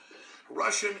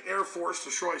 Russian Air Force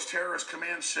destroys terrorist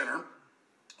command center,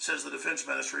 says the defense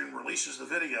ministry, and releases the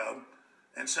video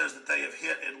and says that they have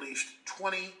hit at least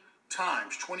 20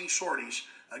 times, 20 sorties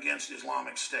against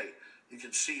Islamic State. You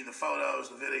can see the photos,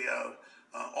 the video,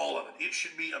 all of it. It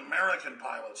should be American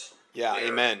pilots. Yeah, there,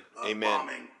 amen. Amen.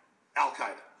 Bombing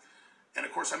Al-Qaeda. And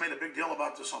of course, I made a big deal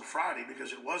about this on Friday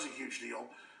because it was a huge deal.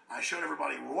 I showed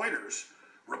everybody Reuters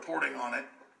reporting on it,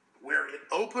 where it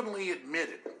openly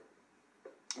admitted,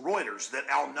 Reuters, that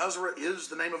al-Nusra is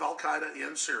the name of Al-Qaeda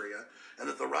in Syria, and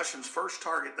that the Russians' first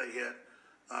target they hit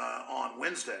on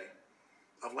Wednesday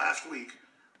of last week,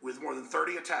 with more than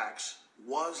 30 attacks,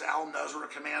 was al-Nusra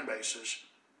command bases,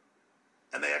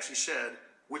 and they actually said,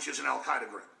 which is an Al-Qaeda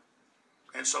group.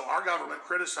 And so our government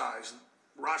criticized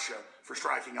Russia for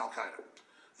striking Al-Qaeda.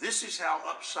 This is how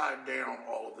upside down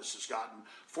all of this has gotten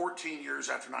 14 years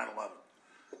after 9/11.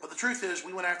 But the truth is,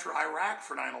 we went after Iraq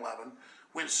for 9/11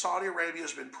 when Saudi Arabia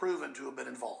has been proven to have been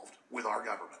involved with our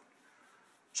government.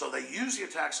 So they used the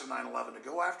attacks of 9/11 to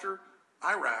go after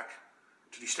Iraq,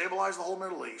 to destabilize the whole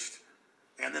Middle East,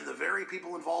 and then the very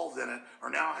people involved in it are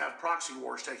now have proxy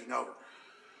wars taking over.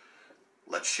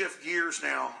 Let's shift gears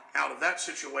now out of that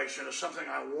situation to something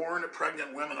I warn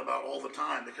pregnant women about all the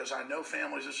time, because I know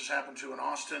families this has happened to in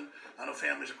Austin. I know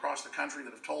families across the country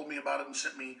that have told me about it and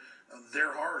sent me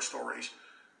their horror stories.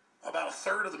 About a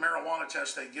third of the marijuana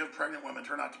tests they give pregnant women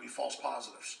turn out to be false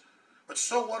positives. But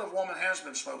so what if a woman has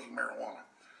been smoking marijuana?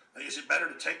 Is it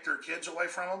better to take their kids away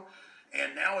from them?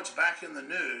 And now it's back in the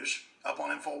news, up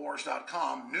on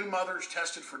Infowars.com. New mothers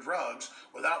tested for drugs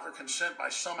without their consent by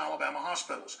some Alabama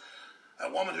hospitals. A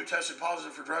woman who tested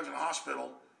positive for drugs in a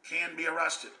hospital can be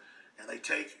arrested, and they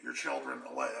take your children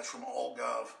away. That's from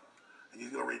AllGov, and you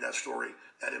can go read that story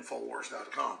at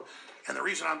Infowars.com. And the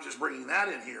reason I'm just bringing that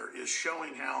in here is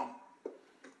showing how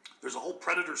there's a whole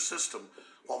predator system.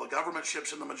 While the government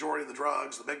ships in the majority of the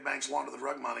drugs, the big banks launder the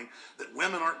drug money, that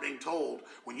women aren't being told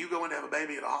when you go in to have a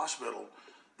baby at a hospital,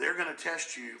 they're going to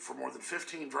test you for more than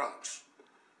 15 drugs,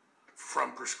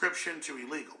 from prescription to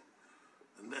illegal.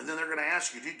 And then they're going to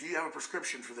ask you, do you have a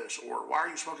prescription for this? Or why are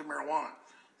you smoking marijuana?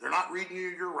 They're not reading you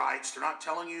your rights. They're not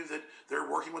telling you that they're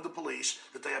working with the police,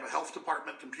 that they have a health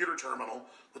department computer terminal,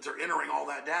 that they're entering all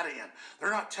that data in.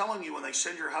 They're not telling you when they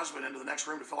send your husband into the next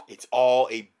room to fill out. It's all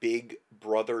a big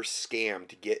brother scam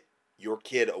to get your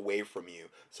kid away from you,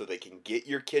 so they can get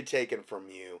your kid taken from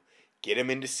you, get him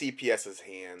into CPS's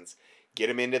hands, get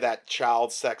him into that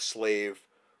child sex slave,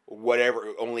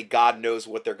 whatever. Only God knows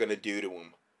what they're going to do to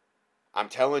him. I'm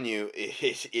telling you,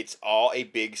 it's all a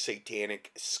big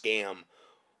satanic scam,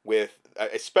 with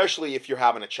especially if you're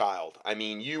having a child. I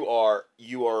mean, you are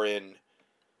in,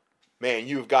 man,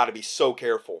 you've got to be so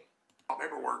careful.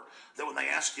 Paperwork that when they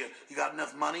ask you, you got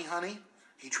enough money, honey?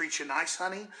 He treats you nice,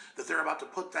 honey? That they're about to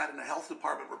put that in a health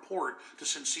department report to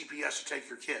send CPS to take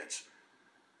your kids.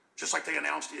 Just like they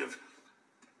announced if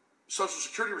Social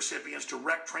Security recipients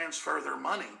direct transfer their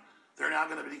money, they're now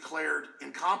going to be declared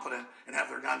incompetent and have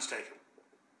their guns taken,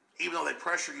 even though they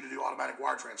pressure you to do automatic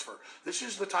wire transfer. This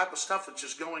is the type of stuff that's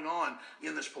just going on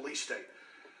in this police state.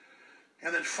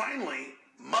 And then finally,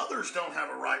 Mothers don't have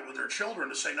a right with their children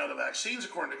to say no to vaccines,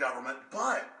 according to government,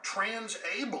 but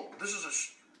Transable, this is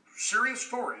a serious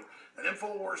story at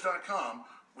Infowars.com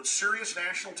with serious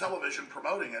national television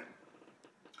promoting it,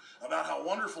 about how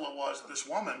wonderful it was that this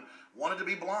woman wanted to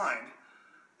be blind,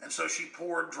 and so she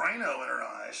poured Drano in her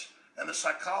eyes, and the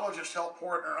psychologist helped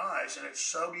pour it in her eyes, and it's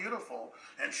so beautiful.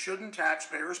 And shouldn't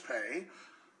taxpayers pay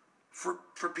for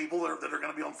people that are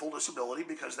going to be on full disability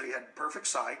because they had perfect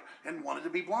sight and wanted to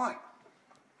be blind?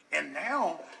 And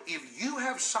now, if you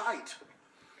have sight,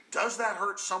 does that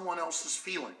hurt someone else's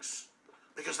feelings?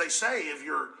 Because they say if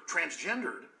you're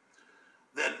transgendered,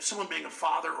 then someone being a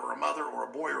father or a mother or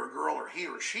a boy or a girl or he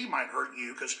or she might hurt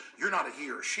you because you're not a he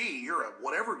or she. You're a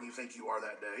whatever you think you are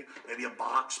that day. Maybe a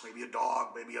box, maybe a dog,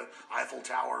 maybe an Eiffel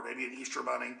Tower, maybe an Easter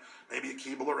bunny, maybe a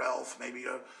Keebler elf, maybe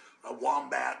a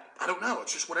wombat. I don't know.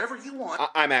 It's just whatever you want.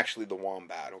 I'm actually the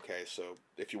wombat, okay? So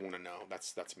if you want to know,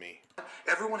 that's me.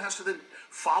 Everyone has to then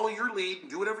follow your lead and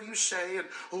do whatever you say and,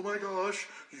 oh my gosh,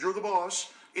 you're the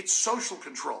boss. It's social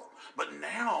control. But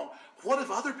now, what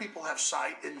if other people have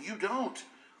sight and you don't?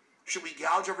 Should we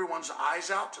gouge everyone's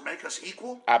eyes out to make us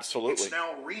equal? Absolutely. It's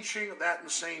now reaching that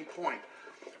insane point.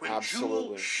 When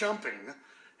Absolutely. Jewel Shumping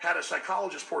had a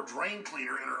psychologist pour drain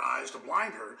cleaner in her eyes to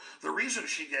blind her, the reason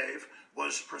she gave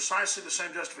was precisely the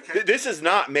same justification. This is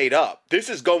not made up. This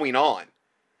is going on.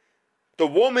 The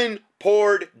woman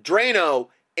poured Drano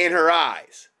in her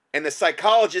eyes, and the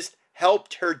psychologist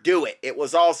helped her do it. It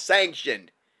was all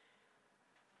sanctioned.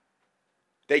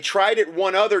 They tried it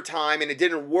one other time, and it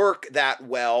didn't work that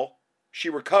well. She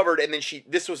recovered, and then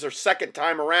this was her second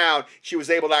time around. She was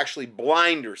able to actually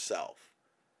blind herself.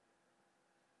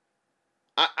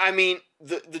 I mean,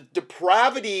 the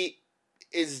depravity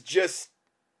is just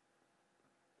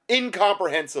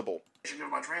incomprehensible. Given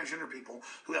by transgender people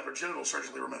who have their genitals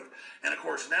surgically removed. And of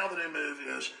course, now the new move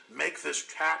is make this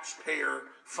taxpayer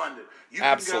funded. You can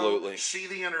Absolutely. Go see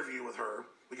the interview with her.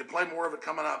 We can play more of it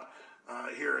coming up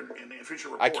here in future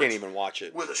reports. I can't even watch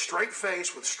it. With a straight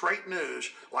face, with straight news,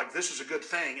 like this is a good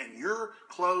thing, and you're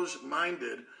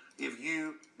closed-minded if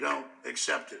you don't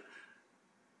accept it.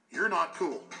 You're not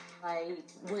cool. I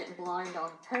went blind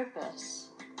on purpose.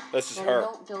 This is but her. I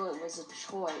don't feel it was a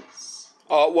choice.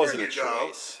 Oh, it wasn't There a you go.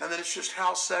 choice. And then it's just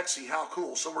how sexy, how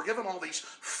cool. So we're given all these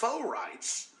faux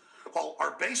rights while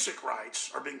our basic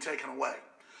rights are being taken away.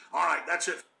 All right, that's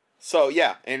it. So,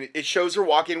 yeah, and it shows her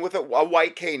walking with a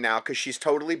white cane now because she's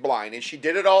totally blind, and she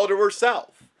did it all to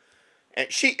herself.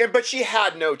 But she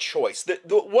had no choice.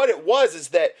 What it was is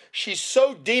that she's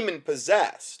so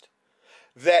demon-possessed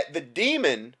that the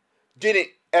demon didn't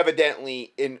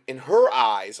evidently, in her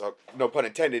eyes, no pun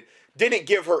intended, didn't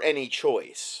give her any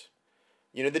choice.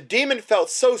 You know, the demon felt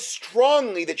so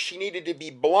strongly that she needed to be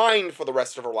blind for the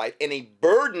rest of her life and a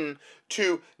burden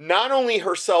to not only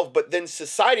herself but then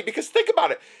society. Because think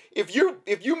about it, if you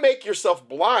make yourself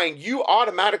blind, you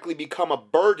automatically become a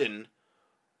burden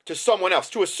to someone else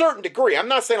to a certain degree. I'm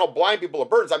not saying all blind people are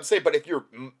burdens. I'm saying, but if you're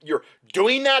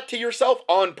doing that to yourself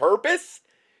on purpose,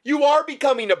 you are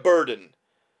becoming a burden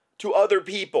to other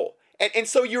people. And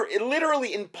so you're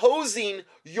literally imposing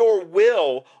your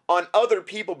will on other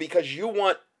people because you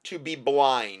want to be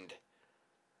blind.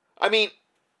 I mean,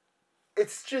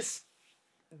 it's just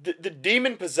the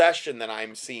demon possession that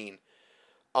I'm seeing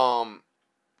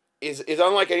is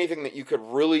unlike anything that you could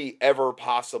really ever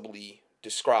possibly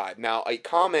describe. Now, a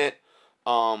comment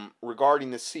regarding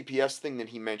the CPS thing that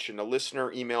he mentioned, a listener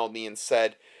emailed me and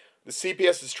said, the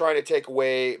CPS is trying to take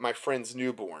away my friend's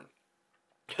newborn.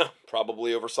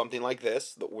 Probably over something like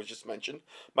this that was just mentioned.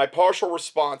 My partial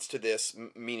response to this,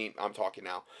 meaning I'm talking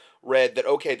now, read that,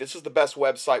 okay, this is the best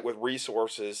website with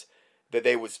resources that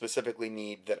they would specifically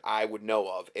need that I would know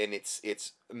of. And it's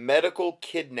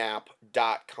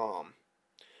medicalkidnap.com.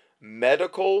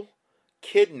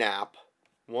 Medicalkidnap,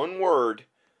 one word,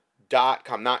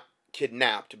 .com. Not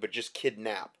kidnapped, but just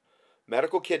kidnap.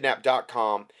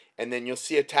 Medicalkidnap.com. And then you'll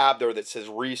see a tab there that says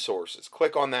resources.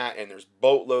 Click on that and there's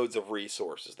boatloads of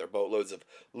resources. There are boatloads of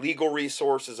legal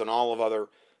resources and all of other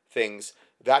things.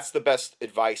 That's the best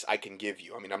advice I can give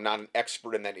you. I mean, I'm not an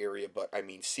expert in that area, but I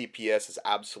mean, CPS is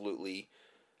absolutely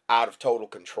out of total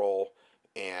control.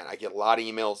 And I get a lot of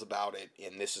emails about it.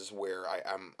 And this is where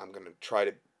I'm going to try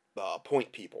to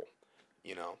point people,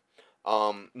 you know.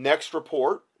 Next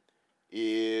report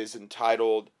is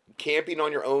entitled Camping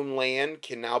on Your Own Land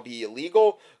Can Now Be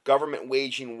Illegal, Government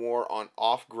Waging War on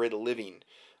Off-Grid Living.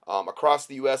 Across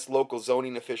the U.S., local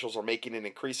zoning officials are making it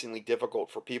increasingly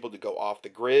difficult for people to go off the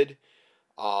grid.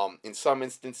 In some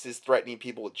instances, threatening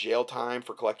people with jail time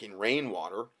for collecting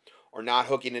rainwater or not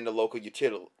hooking into local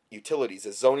utilities.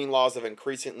 As zoning laws have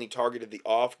increasingly targeted the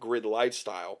off-grid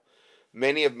lifestyle,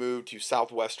 Many have moved to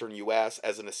southwestern U.S.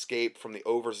 as an escape from the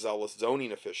overzealous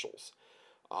zoning officials.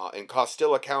 In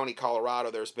Costilla County,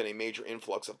 Colorado, there's been a major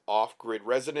influx of off-grid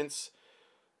residents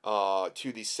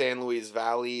to the San Luis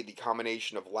Valley. The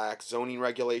combination of lax zoning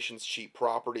regulations, cheap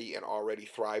property, and already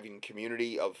thriving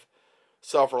community of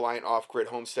self-reliant off-grid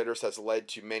homesteaders has led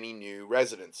to many new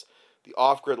residents. The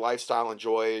off-grid lifestyle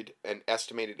enjoyed an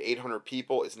estimated 800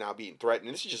 people is now being threatened.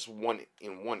 And this is just one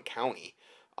in one county,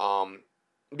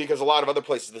 because a lot of other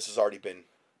places this has already been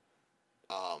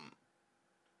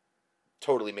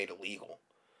totally made illegal.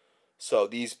 So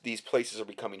these places are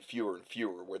becoming fewer and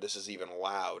fewer where this is even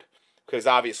allowed, because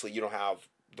obviously you don't have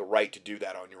the right to do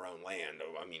that on your own land.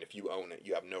 I mean, if you own it,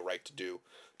 you have no right to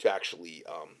actually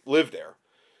live there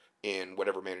in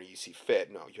whatever manner you see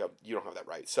fit. No, you don't have that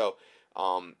right. So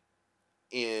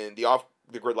in the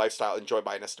off-the-grid lifestyle enjoyed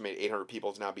by an estimated 800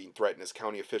 people is now being threatened as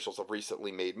county officials have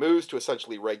recently made moves to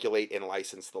essentially regulate and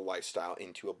license the lifestyle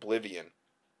into oblivion.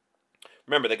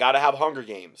 Remember, they got to have Hunger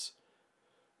Games,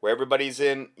 where everybody's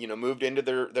moved into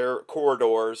their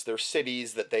corridors, their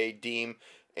cities that they deem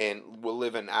and will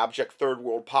live in abject third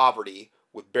world poverty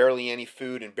with barely any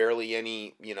food and barely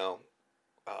any,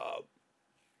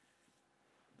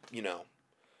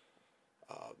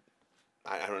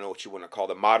 I don't know what you want to call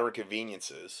them, modern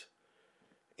conveniences,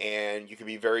 and you can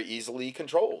be very easily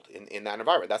controlled in that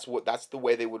environment. That's the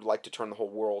way they would like to turn the whole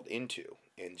world into,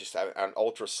 and just have an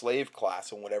ultra slave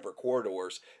class in whatever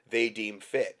corridors they deem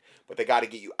fit. But they got to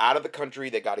get you out of the country.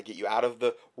 They got to get you out of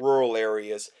the rural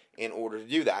areas in order to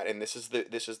do that. And this is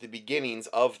the beginnings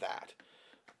of that.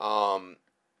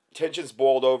 Tensions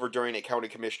boiled over during a county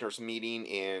commissioners meeting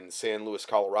in San Luis,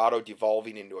 Colorado,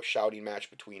 devolving into a shouting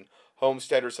match between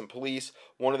homesteaders and police.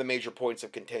 One of the major points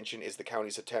of contention is the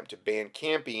county's attempt to ban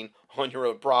camping on your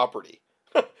own property.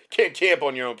 Can't camp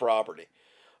on your own property.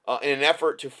 In an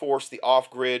effort to force the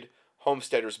off-grid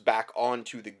homesteaders back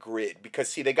onto the grid. Because,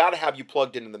 see, they got to have you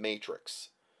plugged into the matrix.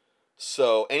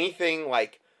 So anything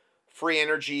like free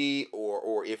energy,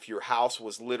 or if your house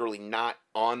was literally not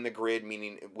on the grid,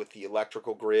 meaning with the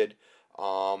electrical grid,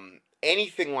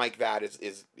 anything like that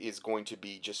is going to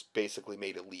be just basically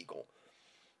made illegal.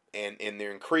 And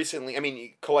they're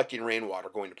increasingly, collecting rainwater,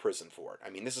 going to prison for it.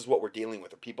 I mean, this is what we're dealing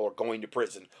with. People are going to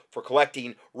prison for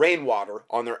collecting rainwater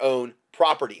on their own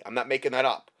property. I'm not making that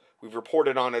up. We've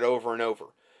reported on it over and over.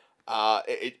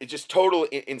 It's just total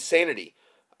insanity.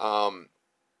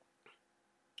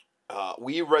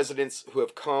 We residents who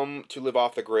have come to live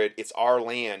off the grid, it's our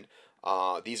land.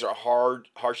 These are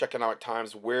harsh economic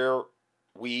times where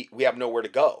we have nowhere to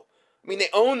go. I mean, they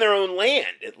own their own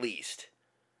land, at least.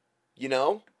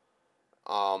 It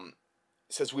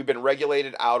says we've been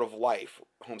regulated out of life.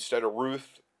 Homesteader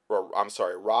Robin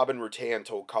Rutan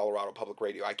told Colorado Public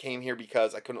Radio, "I came here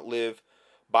because I couldn't live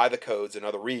by the codes in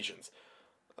other regions.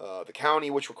 The county,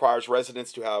 which requires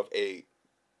residents to have a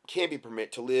camping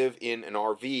permit to live in an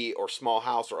RV or small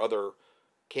house or other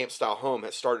camp-style home,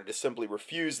 has started to simply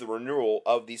refuse the renewal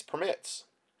of these permits.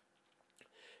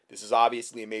 This is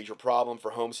obviously a major problem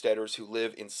for homesteaders who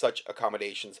live in such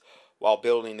accommodations while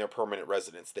building their permanent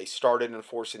residence. They started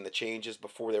enforcing the changes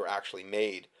before they were actually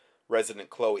made," resident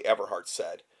Chloe Everhart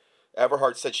said.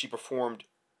 Everhart said she performed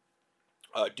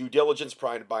due diligence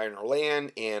prior to buying her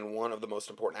land, and one of the most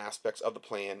important aspects of the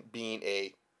plan being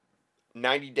a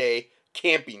 90-day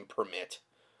camping permit.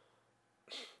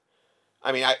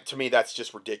 To me, that's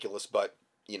just ridiculous. But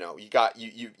you've got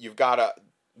to.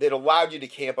 They'd allowed you to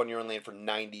camp on your own land for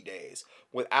 90 days.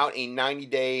 Without a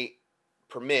 90-day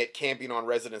permit, camping on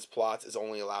residence plots is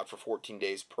only allowed for 14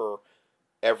 days per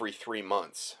every 3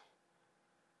 months.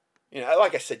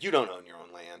 Like I said, you don't own your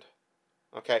own land.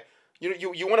 Okay?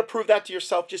 You want to prove that to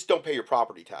yourself? Just don't pay your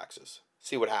property taxes.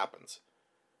 See what happens.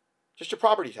 Just your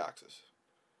property taxes.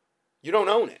 You don't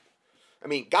own it.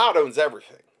 God owns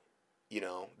everything.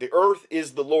 The earth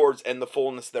is the Lord's and the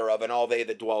fullness thereof, and all they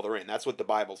that dwell therein. That's what the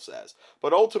Bible says.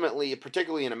 But ultimately,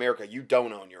 particularly in America, you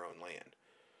don't own your own land.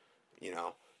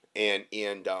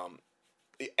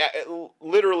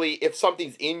 Literally, if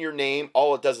something's in your name,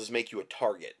 all it does is make you a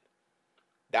target.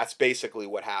 That's basically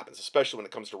what happens, especially when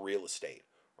it comes to real estate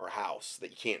or a house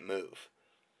that you can't move.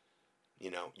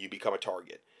 You become a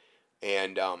target.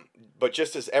 And but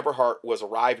just as Everhart was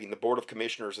arriving, the Board of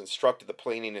Commissioners instructed the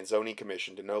Planning and Zoning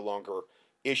Commission to no longer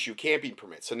issue camping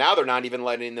permits. So now they're not even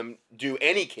letting them do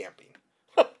any camping.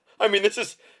 This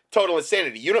is total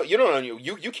insanity. You don't own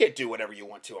you can't do whatever you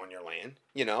want to on your land.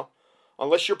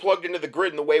 Unless you're plugged into the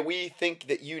grid in the way we think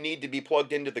that you need to be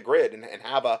plugged into the grid and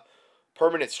have a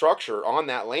permanent structure on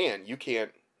that land. You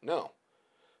can't. No.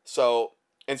 So,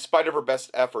 in spite of her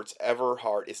best efforts,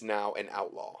 Everhart is now an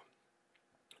outlaw.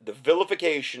 The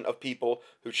vilification of people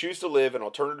who choose to live an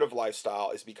alternative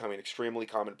lifestyle is becoming extremely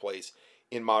commonplace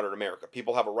in modern America.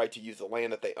 People have a right to use the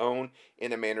land that they own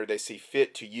in a manner they see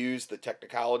fit, to use the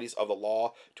technicalities of the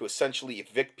law to essentially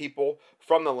evict people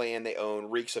from the land they own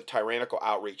reeks of tyrannical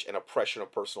outreach and oppression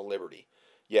of personal liberty.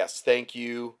 Yes, thank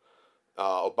you,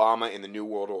 Obama and the New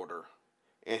World Order.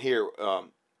 And here,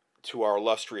 to our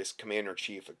illustrious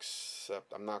Commander-in-Chief,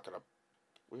 except I'm not going to,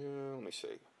 well, let me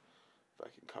see. I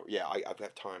can cover. Yeah, I've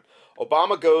got time.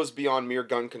 Obama goes beyond mere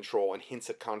gun control and hints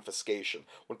at confiscation.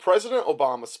 When President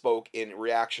Obama spoke in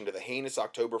reaction to the heinous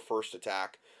October 1st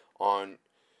attack on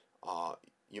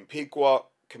Umpqua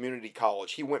Community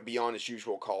College, he went beyond his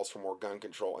usual calls for more gun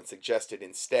control and suggested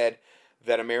instead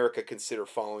that America consider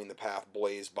following the path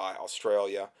blazed by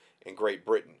Australia and Great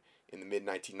Britain in the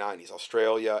mid-1990s.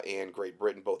 Australia and Great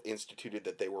Britain both instituted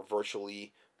that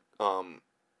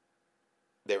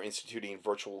they're instituting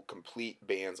virtual complete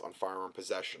bans on firearm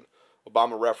possession.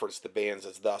 Obama referenced the bans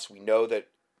as thus: we know that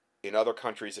in other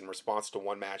countries, in response to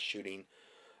one mass shooting,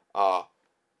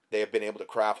 they have been able to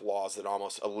craft laws that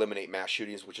almost eliminate mass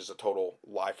shootings, which is a total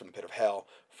lie from the pit of hell.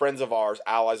 Friends of ours,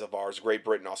 allies of ours, Great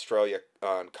Britain, Australia,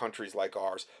 and countries like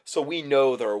ours. So we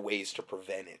know there are ways to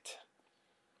prevent it.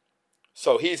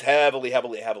 So he's heavily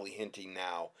hinting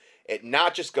now at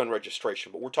not just gun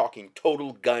registration, but we're talking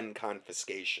total gun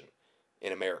confiscation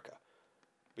in America,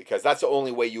 because that's the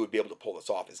only way you would be able to pull this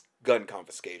off, is gun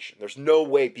confiscation. There's no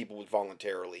way people would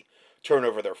voluntarily turn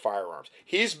over their firearms.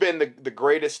 He's been the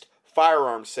greatest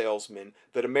firearm salesman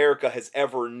that America has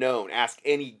ever known. Ask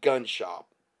any gun shop.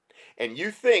 And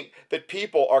you think that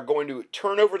people are going to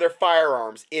turn over their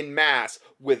firearms in mass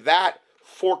with that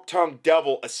fork-tongued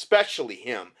devil, especially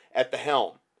him, at the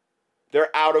helm?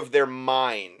 They're out of their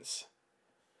minds.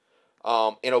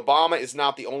 And Obama is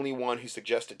not the only one who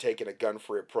suggested taking a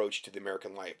gun-free approach to the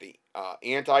American life. The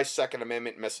anti-Second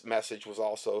Amendment message was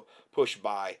also pushed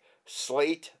by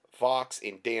Slate, Fox,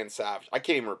 and Dan Savage. I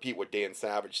can't even repeat what Dan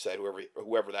Savage said,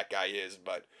 whoever that guy is,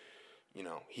 but, you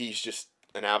know, he's just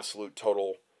an absolute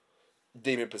total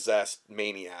demon-possessed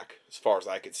maniac, as far as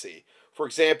I could see. For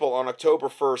example, on October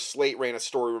 1st, Slate ran a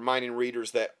story reminding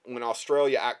readers that when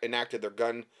Australia enacted their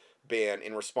gun ban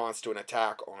in response to an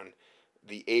attack on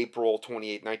the April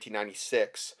 28,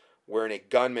 1996, wherein a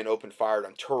gunman opened fire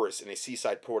on tourists in a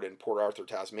seaside port in Port Arthur,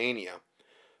 Tasmania,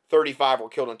 35 were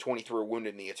killed and 23 were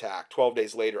wounded in the attack. 12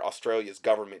 days later, Australia's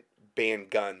government banned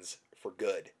guns for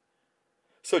good.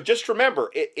 So just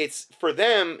remember, it's for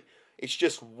them, it's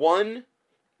just one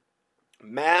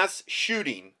mass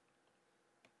shooting.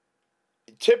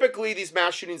 Typically, these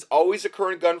mass shootings always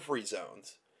occur in gun-free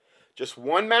zones. Just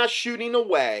one mass shooting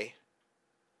away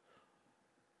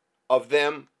of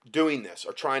them doing this,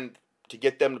 or trying to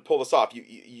get them to pull this off.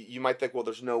 You might think, well,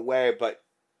 there's no way, but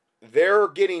they're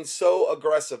getting so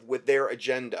aggressive with their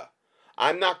agenda.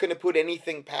 I'm not going to put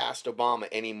anything past Obama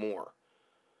anymore.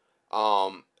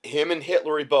 Him and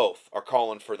Hillary both are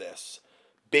calling for this.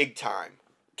 Big time.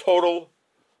 Total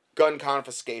gun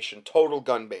confiscation, total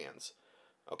gun bans.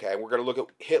 Okay, we're going to look at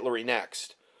Hillary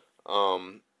next.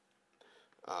 I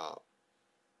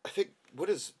think, what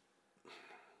is...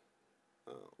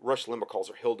 Rush Limbaugh calls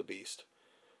her Hildebeest.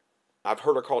 I've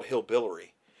heard her called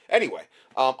Hillbilly. Anyway,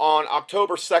 on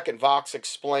October 2nd, Vox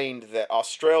explained that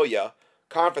Australia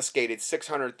confiscated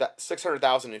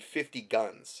 600,050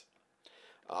 guns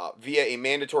via a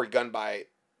mandatory gun buyback,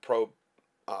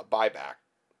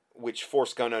 which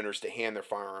forced gun owners to hand their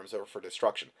firearms over for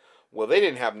destruction. Well, they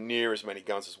didn't have near as many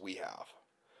guns as we have.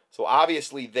 So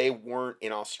obviously they weren't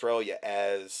in Australia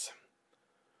as...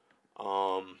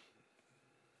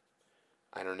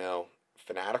 I don't know,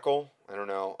 fanatical, I don't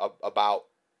know, about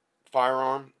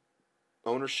firearm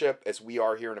ownership as we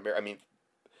are here in America. I mean,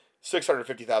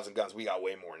 650,000 guns, we got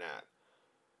way more than that.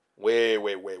 Way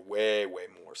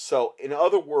more. So, in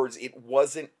other words, it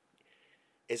wasn't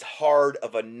as hard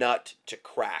of a nut to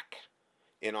crack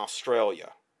in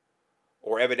Australia,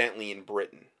 or evidently in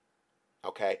Britain.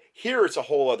 Okay? Here it's a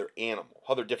whole other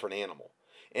different animal.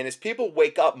 And as people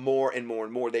wake up more and more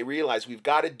and more, they realize we've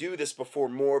got to do this before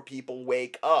more people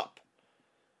wake up.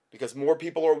 Because more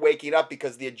people are waking up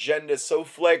because the agenda is so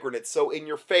flagrant, it's so in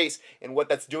your face, and what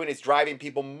that's doing is driving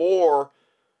people more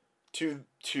to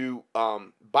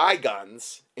buy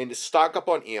guns and to stock up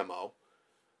on ammo.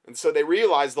 And so they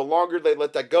realize the longer they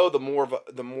let that go, the more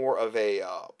of a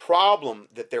problem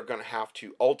that they're going to have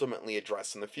to ultimately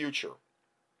address in the future.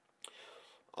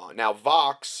 Now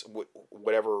Vox,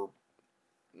 whatever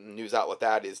news outlet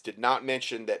that is, did not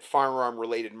mention that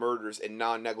firearm-related murders and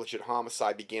non-negligent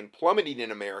homicide began plummeting in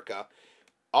America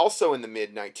also in the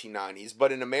mid-1990s.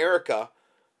 But in America,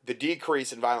 the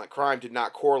decrease in violent crime did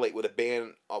not correlate with a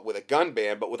ban, with a gun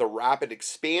ban, but with a rapid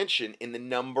expansion in the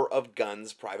number of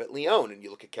guns privately owned. And you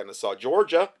look at Kennesaw,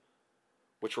 Georgia,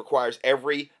 which requires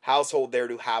every household there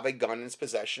to have a gun in its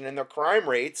possession, and their crime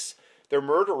rates, their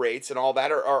murder rates, and all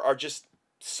that are just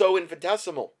so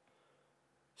infinitesimal,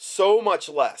 so much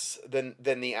less than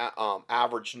the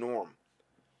average norm.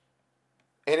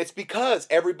 And it's because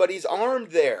everybody's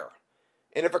armed there.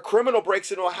 And if a criminal breaks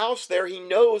into a house there, he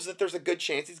knows that there's a good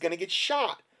chance he's going to get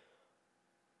shot.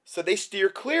 So they steer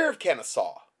clear of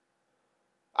Kennesaw.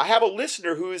 I have a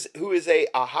listener who is a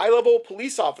high-level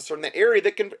police officer in that area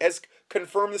that has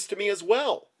confirmed this to me as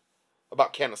well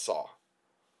about Kennesaw.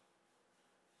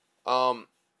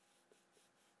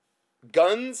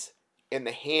 Guns in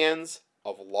the hands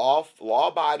of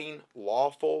law-abiding,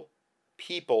 lawful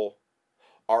people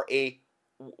are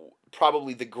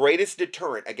probably the greatest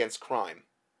deterrent against crime.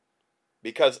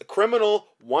 Because a criminal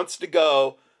wants to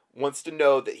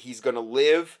know that he's going to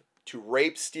live to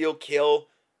rape, steal, kill,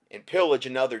 and pillage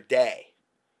another day.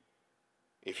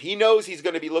 If he knows he's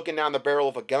going to be looking down the barrel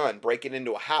of a gun, breaking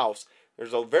into a house,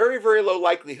 there's a very, very low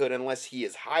likelihood, unless he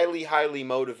is highly, highly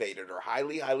motivated or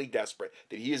highly, highly desperate,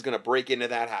 that he is going to break into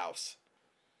that house.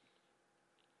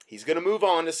 He's going to move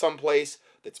on to some place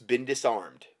that's been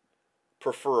disarmed.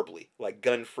 Preferably like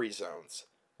gun-free zones,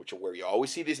 which are where you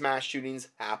always see these mass shootings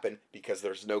happen because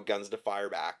there's no guns to fire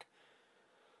back.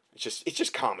 It's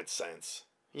just common sense,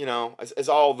 you know, as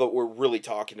all that we're really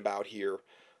talking about here.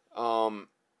 But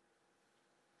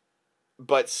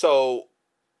so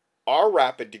our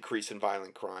rapid decrease in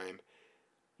violent crime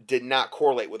did not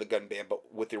correlate with a gun ban,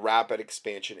 but with the rapid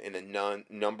expansion in the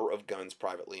number of guns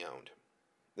privately owned.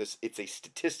 It's a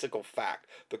statistical fact.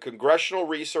 The Congressional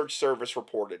Research Service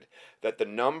reported that the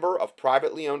number of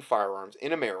privately owned firearms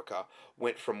in America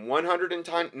went from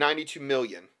 192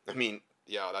 million. I mean,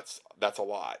 yeah, that's a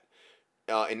lot.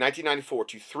 In 1994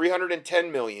 to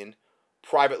 310 million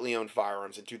privately owned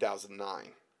firearms in 2009.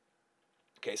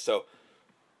 Okay, so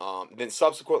then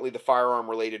subsequently the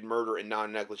firearm-related murder and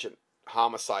non-negligent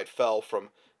homicide fell from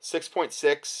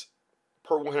 6.6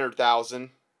 per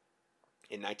 100,000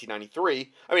 in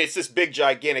 1993. I mean, it's this big,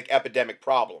 gigantic epidemic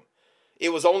problem.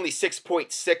 It was only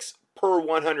 6.6 per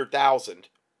 100,000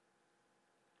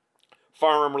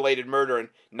 firearm-related murder and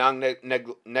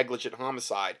non-negligent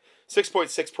homicide.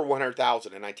 6.6 per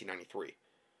 100,000 in 1993.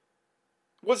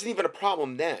 Wasn't even a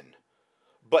problem then.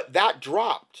 But that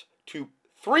dropped to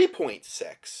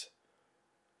 3.6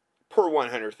 per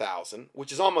 100,000,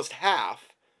 which is almost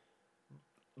half,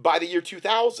 by the year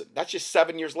 2000. That's just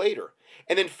 7 years later.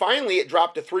 And then finally it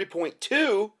dropped to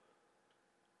 3.2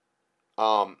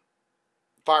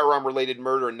 firearm-related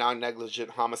murder and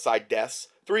non-negligent homicide deaths.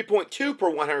 3.2 per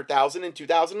 100,000 in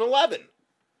 2011.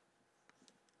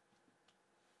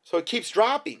 So it keeps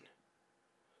dropping.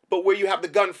 But where you have the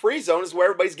gun-free zone is where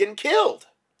everybody's getting killed.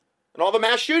 And all the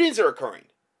mass shootings are occurring.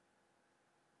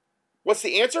 What's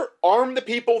the answer? Arm the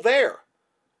people there.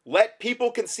 Let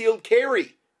people concealed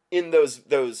carry in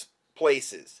those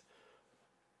places.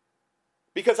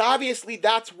 Because obviously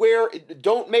that's where,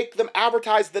 don't make them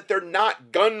advertise that they're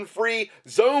not gun-free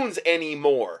zones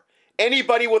anymore.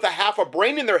 Anybody with a half a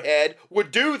brain in their head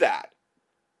would do that.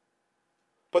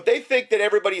 But they think that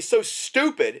everybody's so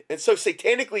stupid and so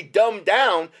satanically dumbed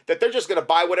down that they're just going to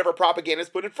buy whatever propaganda is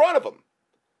put in front of them.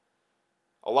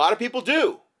 A lot of people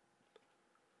do.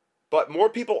 But more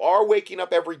people are waking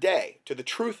up every day to the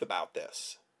truth about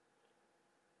this.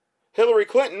 Hillary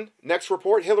Clinton, next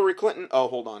report, Hillary Clinton. Oh,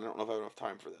 hold on. I don't know if I have enough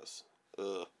time for this.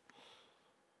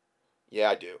 Yeah,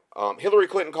 I do. Hillary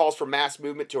Clinton calls for mass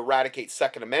movement to eradicate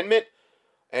Second Amendment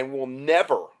and will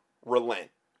never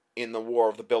relent in the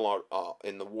war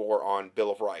on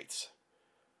Bill of Rights.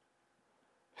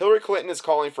 Hillary Clinton is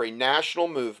calling for a national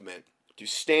movement to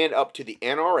stand up to the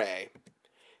NRA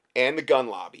and the gun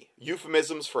lobby.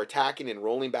 Euphemisms for attacking and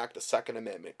rolling back the Second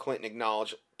Amendment. Clinton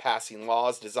acknowledged passing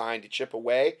laws designed to chip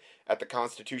away at the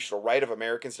constitutional right of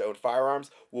Americans to own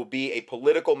firearms will be a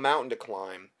political mountain to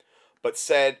climb, but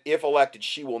said if elected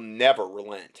she will never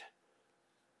relent.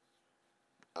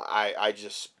 I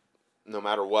just, no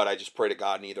matter what, I just pray to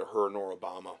God neither her nor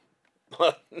Obama.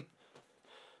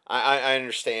 I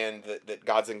understand that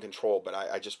God's in control, but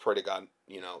I just pray to God,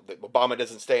 that Obama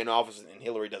doesn't stay in office and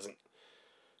Hillary doesn't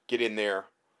get in there.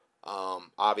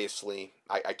 Obviously,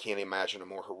 I can't imagine a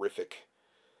more horrific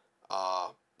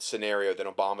scenario than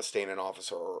Obama staying in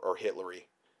office or Hillary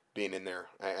being in there.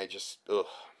 I just, ugh.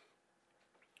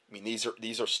 I mean,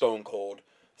 these are stone cold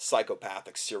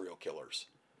psychopathic serial killers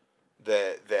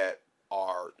that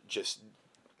are just,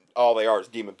 all they are is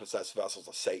demon possessed vessels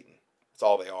of Satan. That's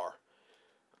all they are.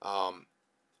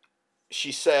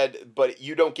 she said, but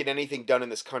you don't get anything done in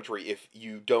this country if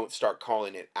you don't start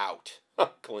calling it out,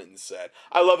 Clinton said.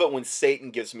 I love it when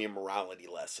Satan gives me a morality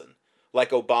lesson.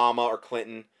 Like Obama or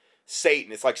Clinton.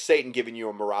 Satan, it's like Satan giving you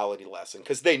a morality lesson,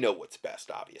 because they know what's best,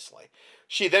 obviously.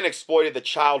 She then exploited the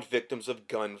child victims of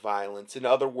gun violence. In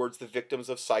other words, the victims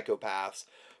of psychopaths,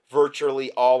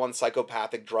 virtually all on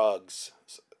psychopathic drugs,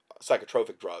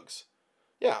 psychotropic drugs.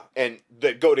 Yeah, and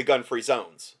that go to gun-free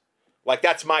zones. Like,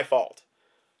 that's my fault,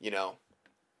 you know.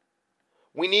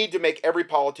 We need to make every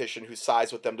politician who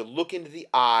sides with them to look into the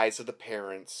eyes of the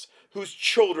parents whose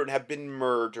children have been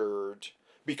murdered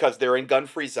because they're in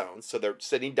gun-free zones, so they're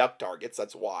sitting duck targets,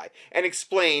 that's why, and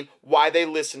explain why they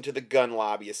listened to the gun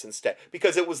lobbyists instead.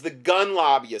 Because it was the gun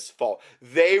lobbyists' fault.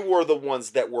 They were the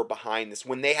ones that were behind this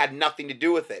when they had nothing to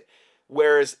do with it.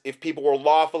 Whereas if people were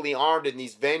lawfully armed in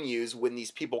these venues, when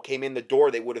these people came in the door,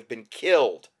 they would have been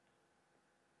killed.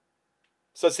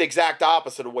 So it's the exact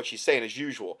opposite of what she's saying as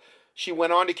usual. She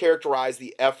went on to characterize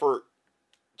the effort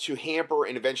to hamper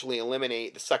and eventually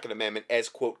eliminate the Second Amendment as,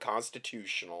 quote,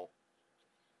 constitutional.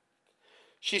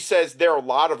 She says there are a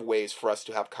lot of ways for us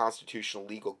to have constitutional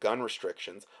legal gun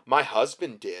restrictions. My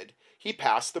husband did. He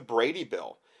passed the Brady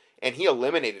Bill, and he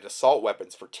eliminated assault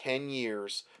weapons for 10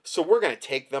 years. So we're going to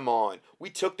take them on.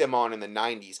 We took them on in the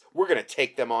 90s. We're going to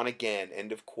take them on again,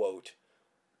 end of quote.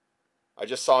 I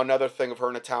just saw another thing of her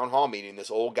in a town hall meeting, this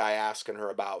old guy asking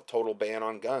her about total ban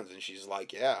on guns, and she's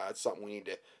like, yeah, that's something we need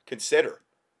to consider.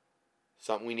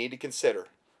 Something we need to consider.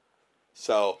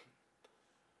 So,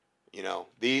 you know,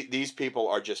 these people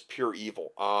are just pure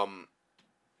evil. Let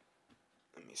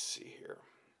me see here.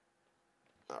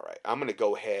 All right, I'm going to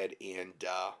go ahead and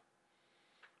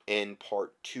end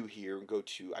part 2 here and go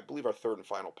to, I believe, our third and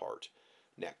final part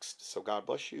next. So God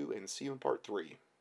bless you, and see you in part 3.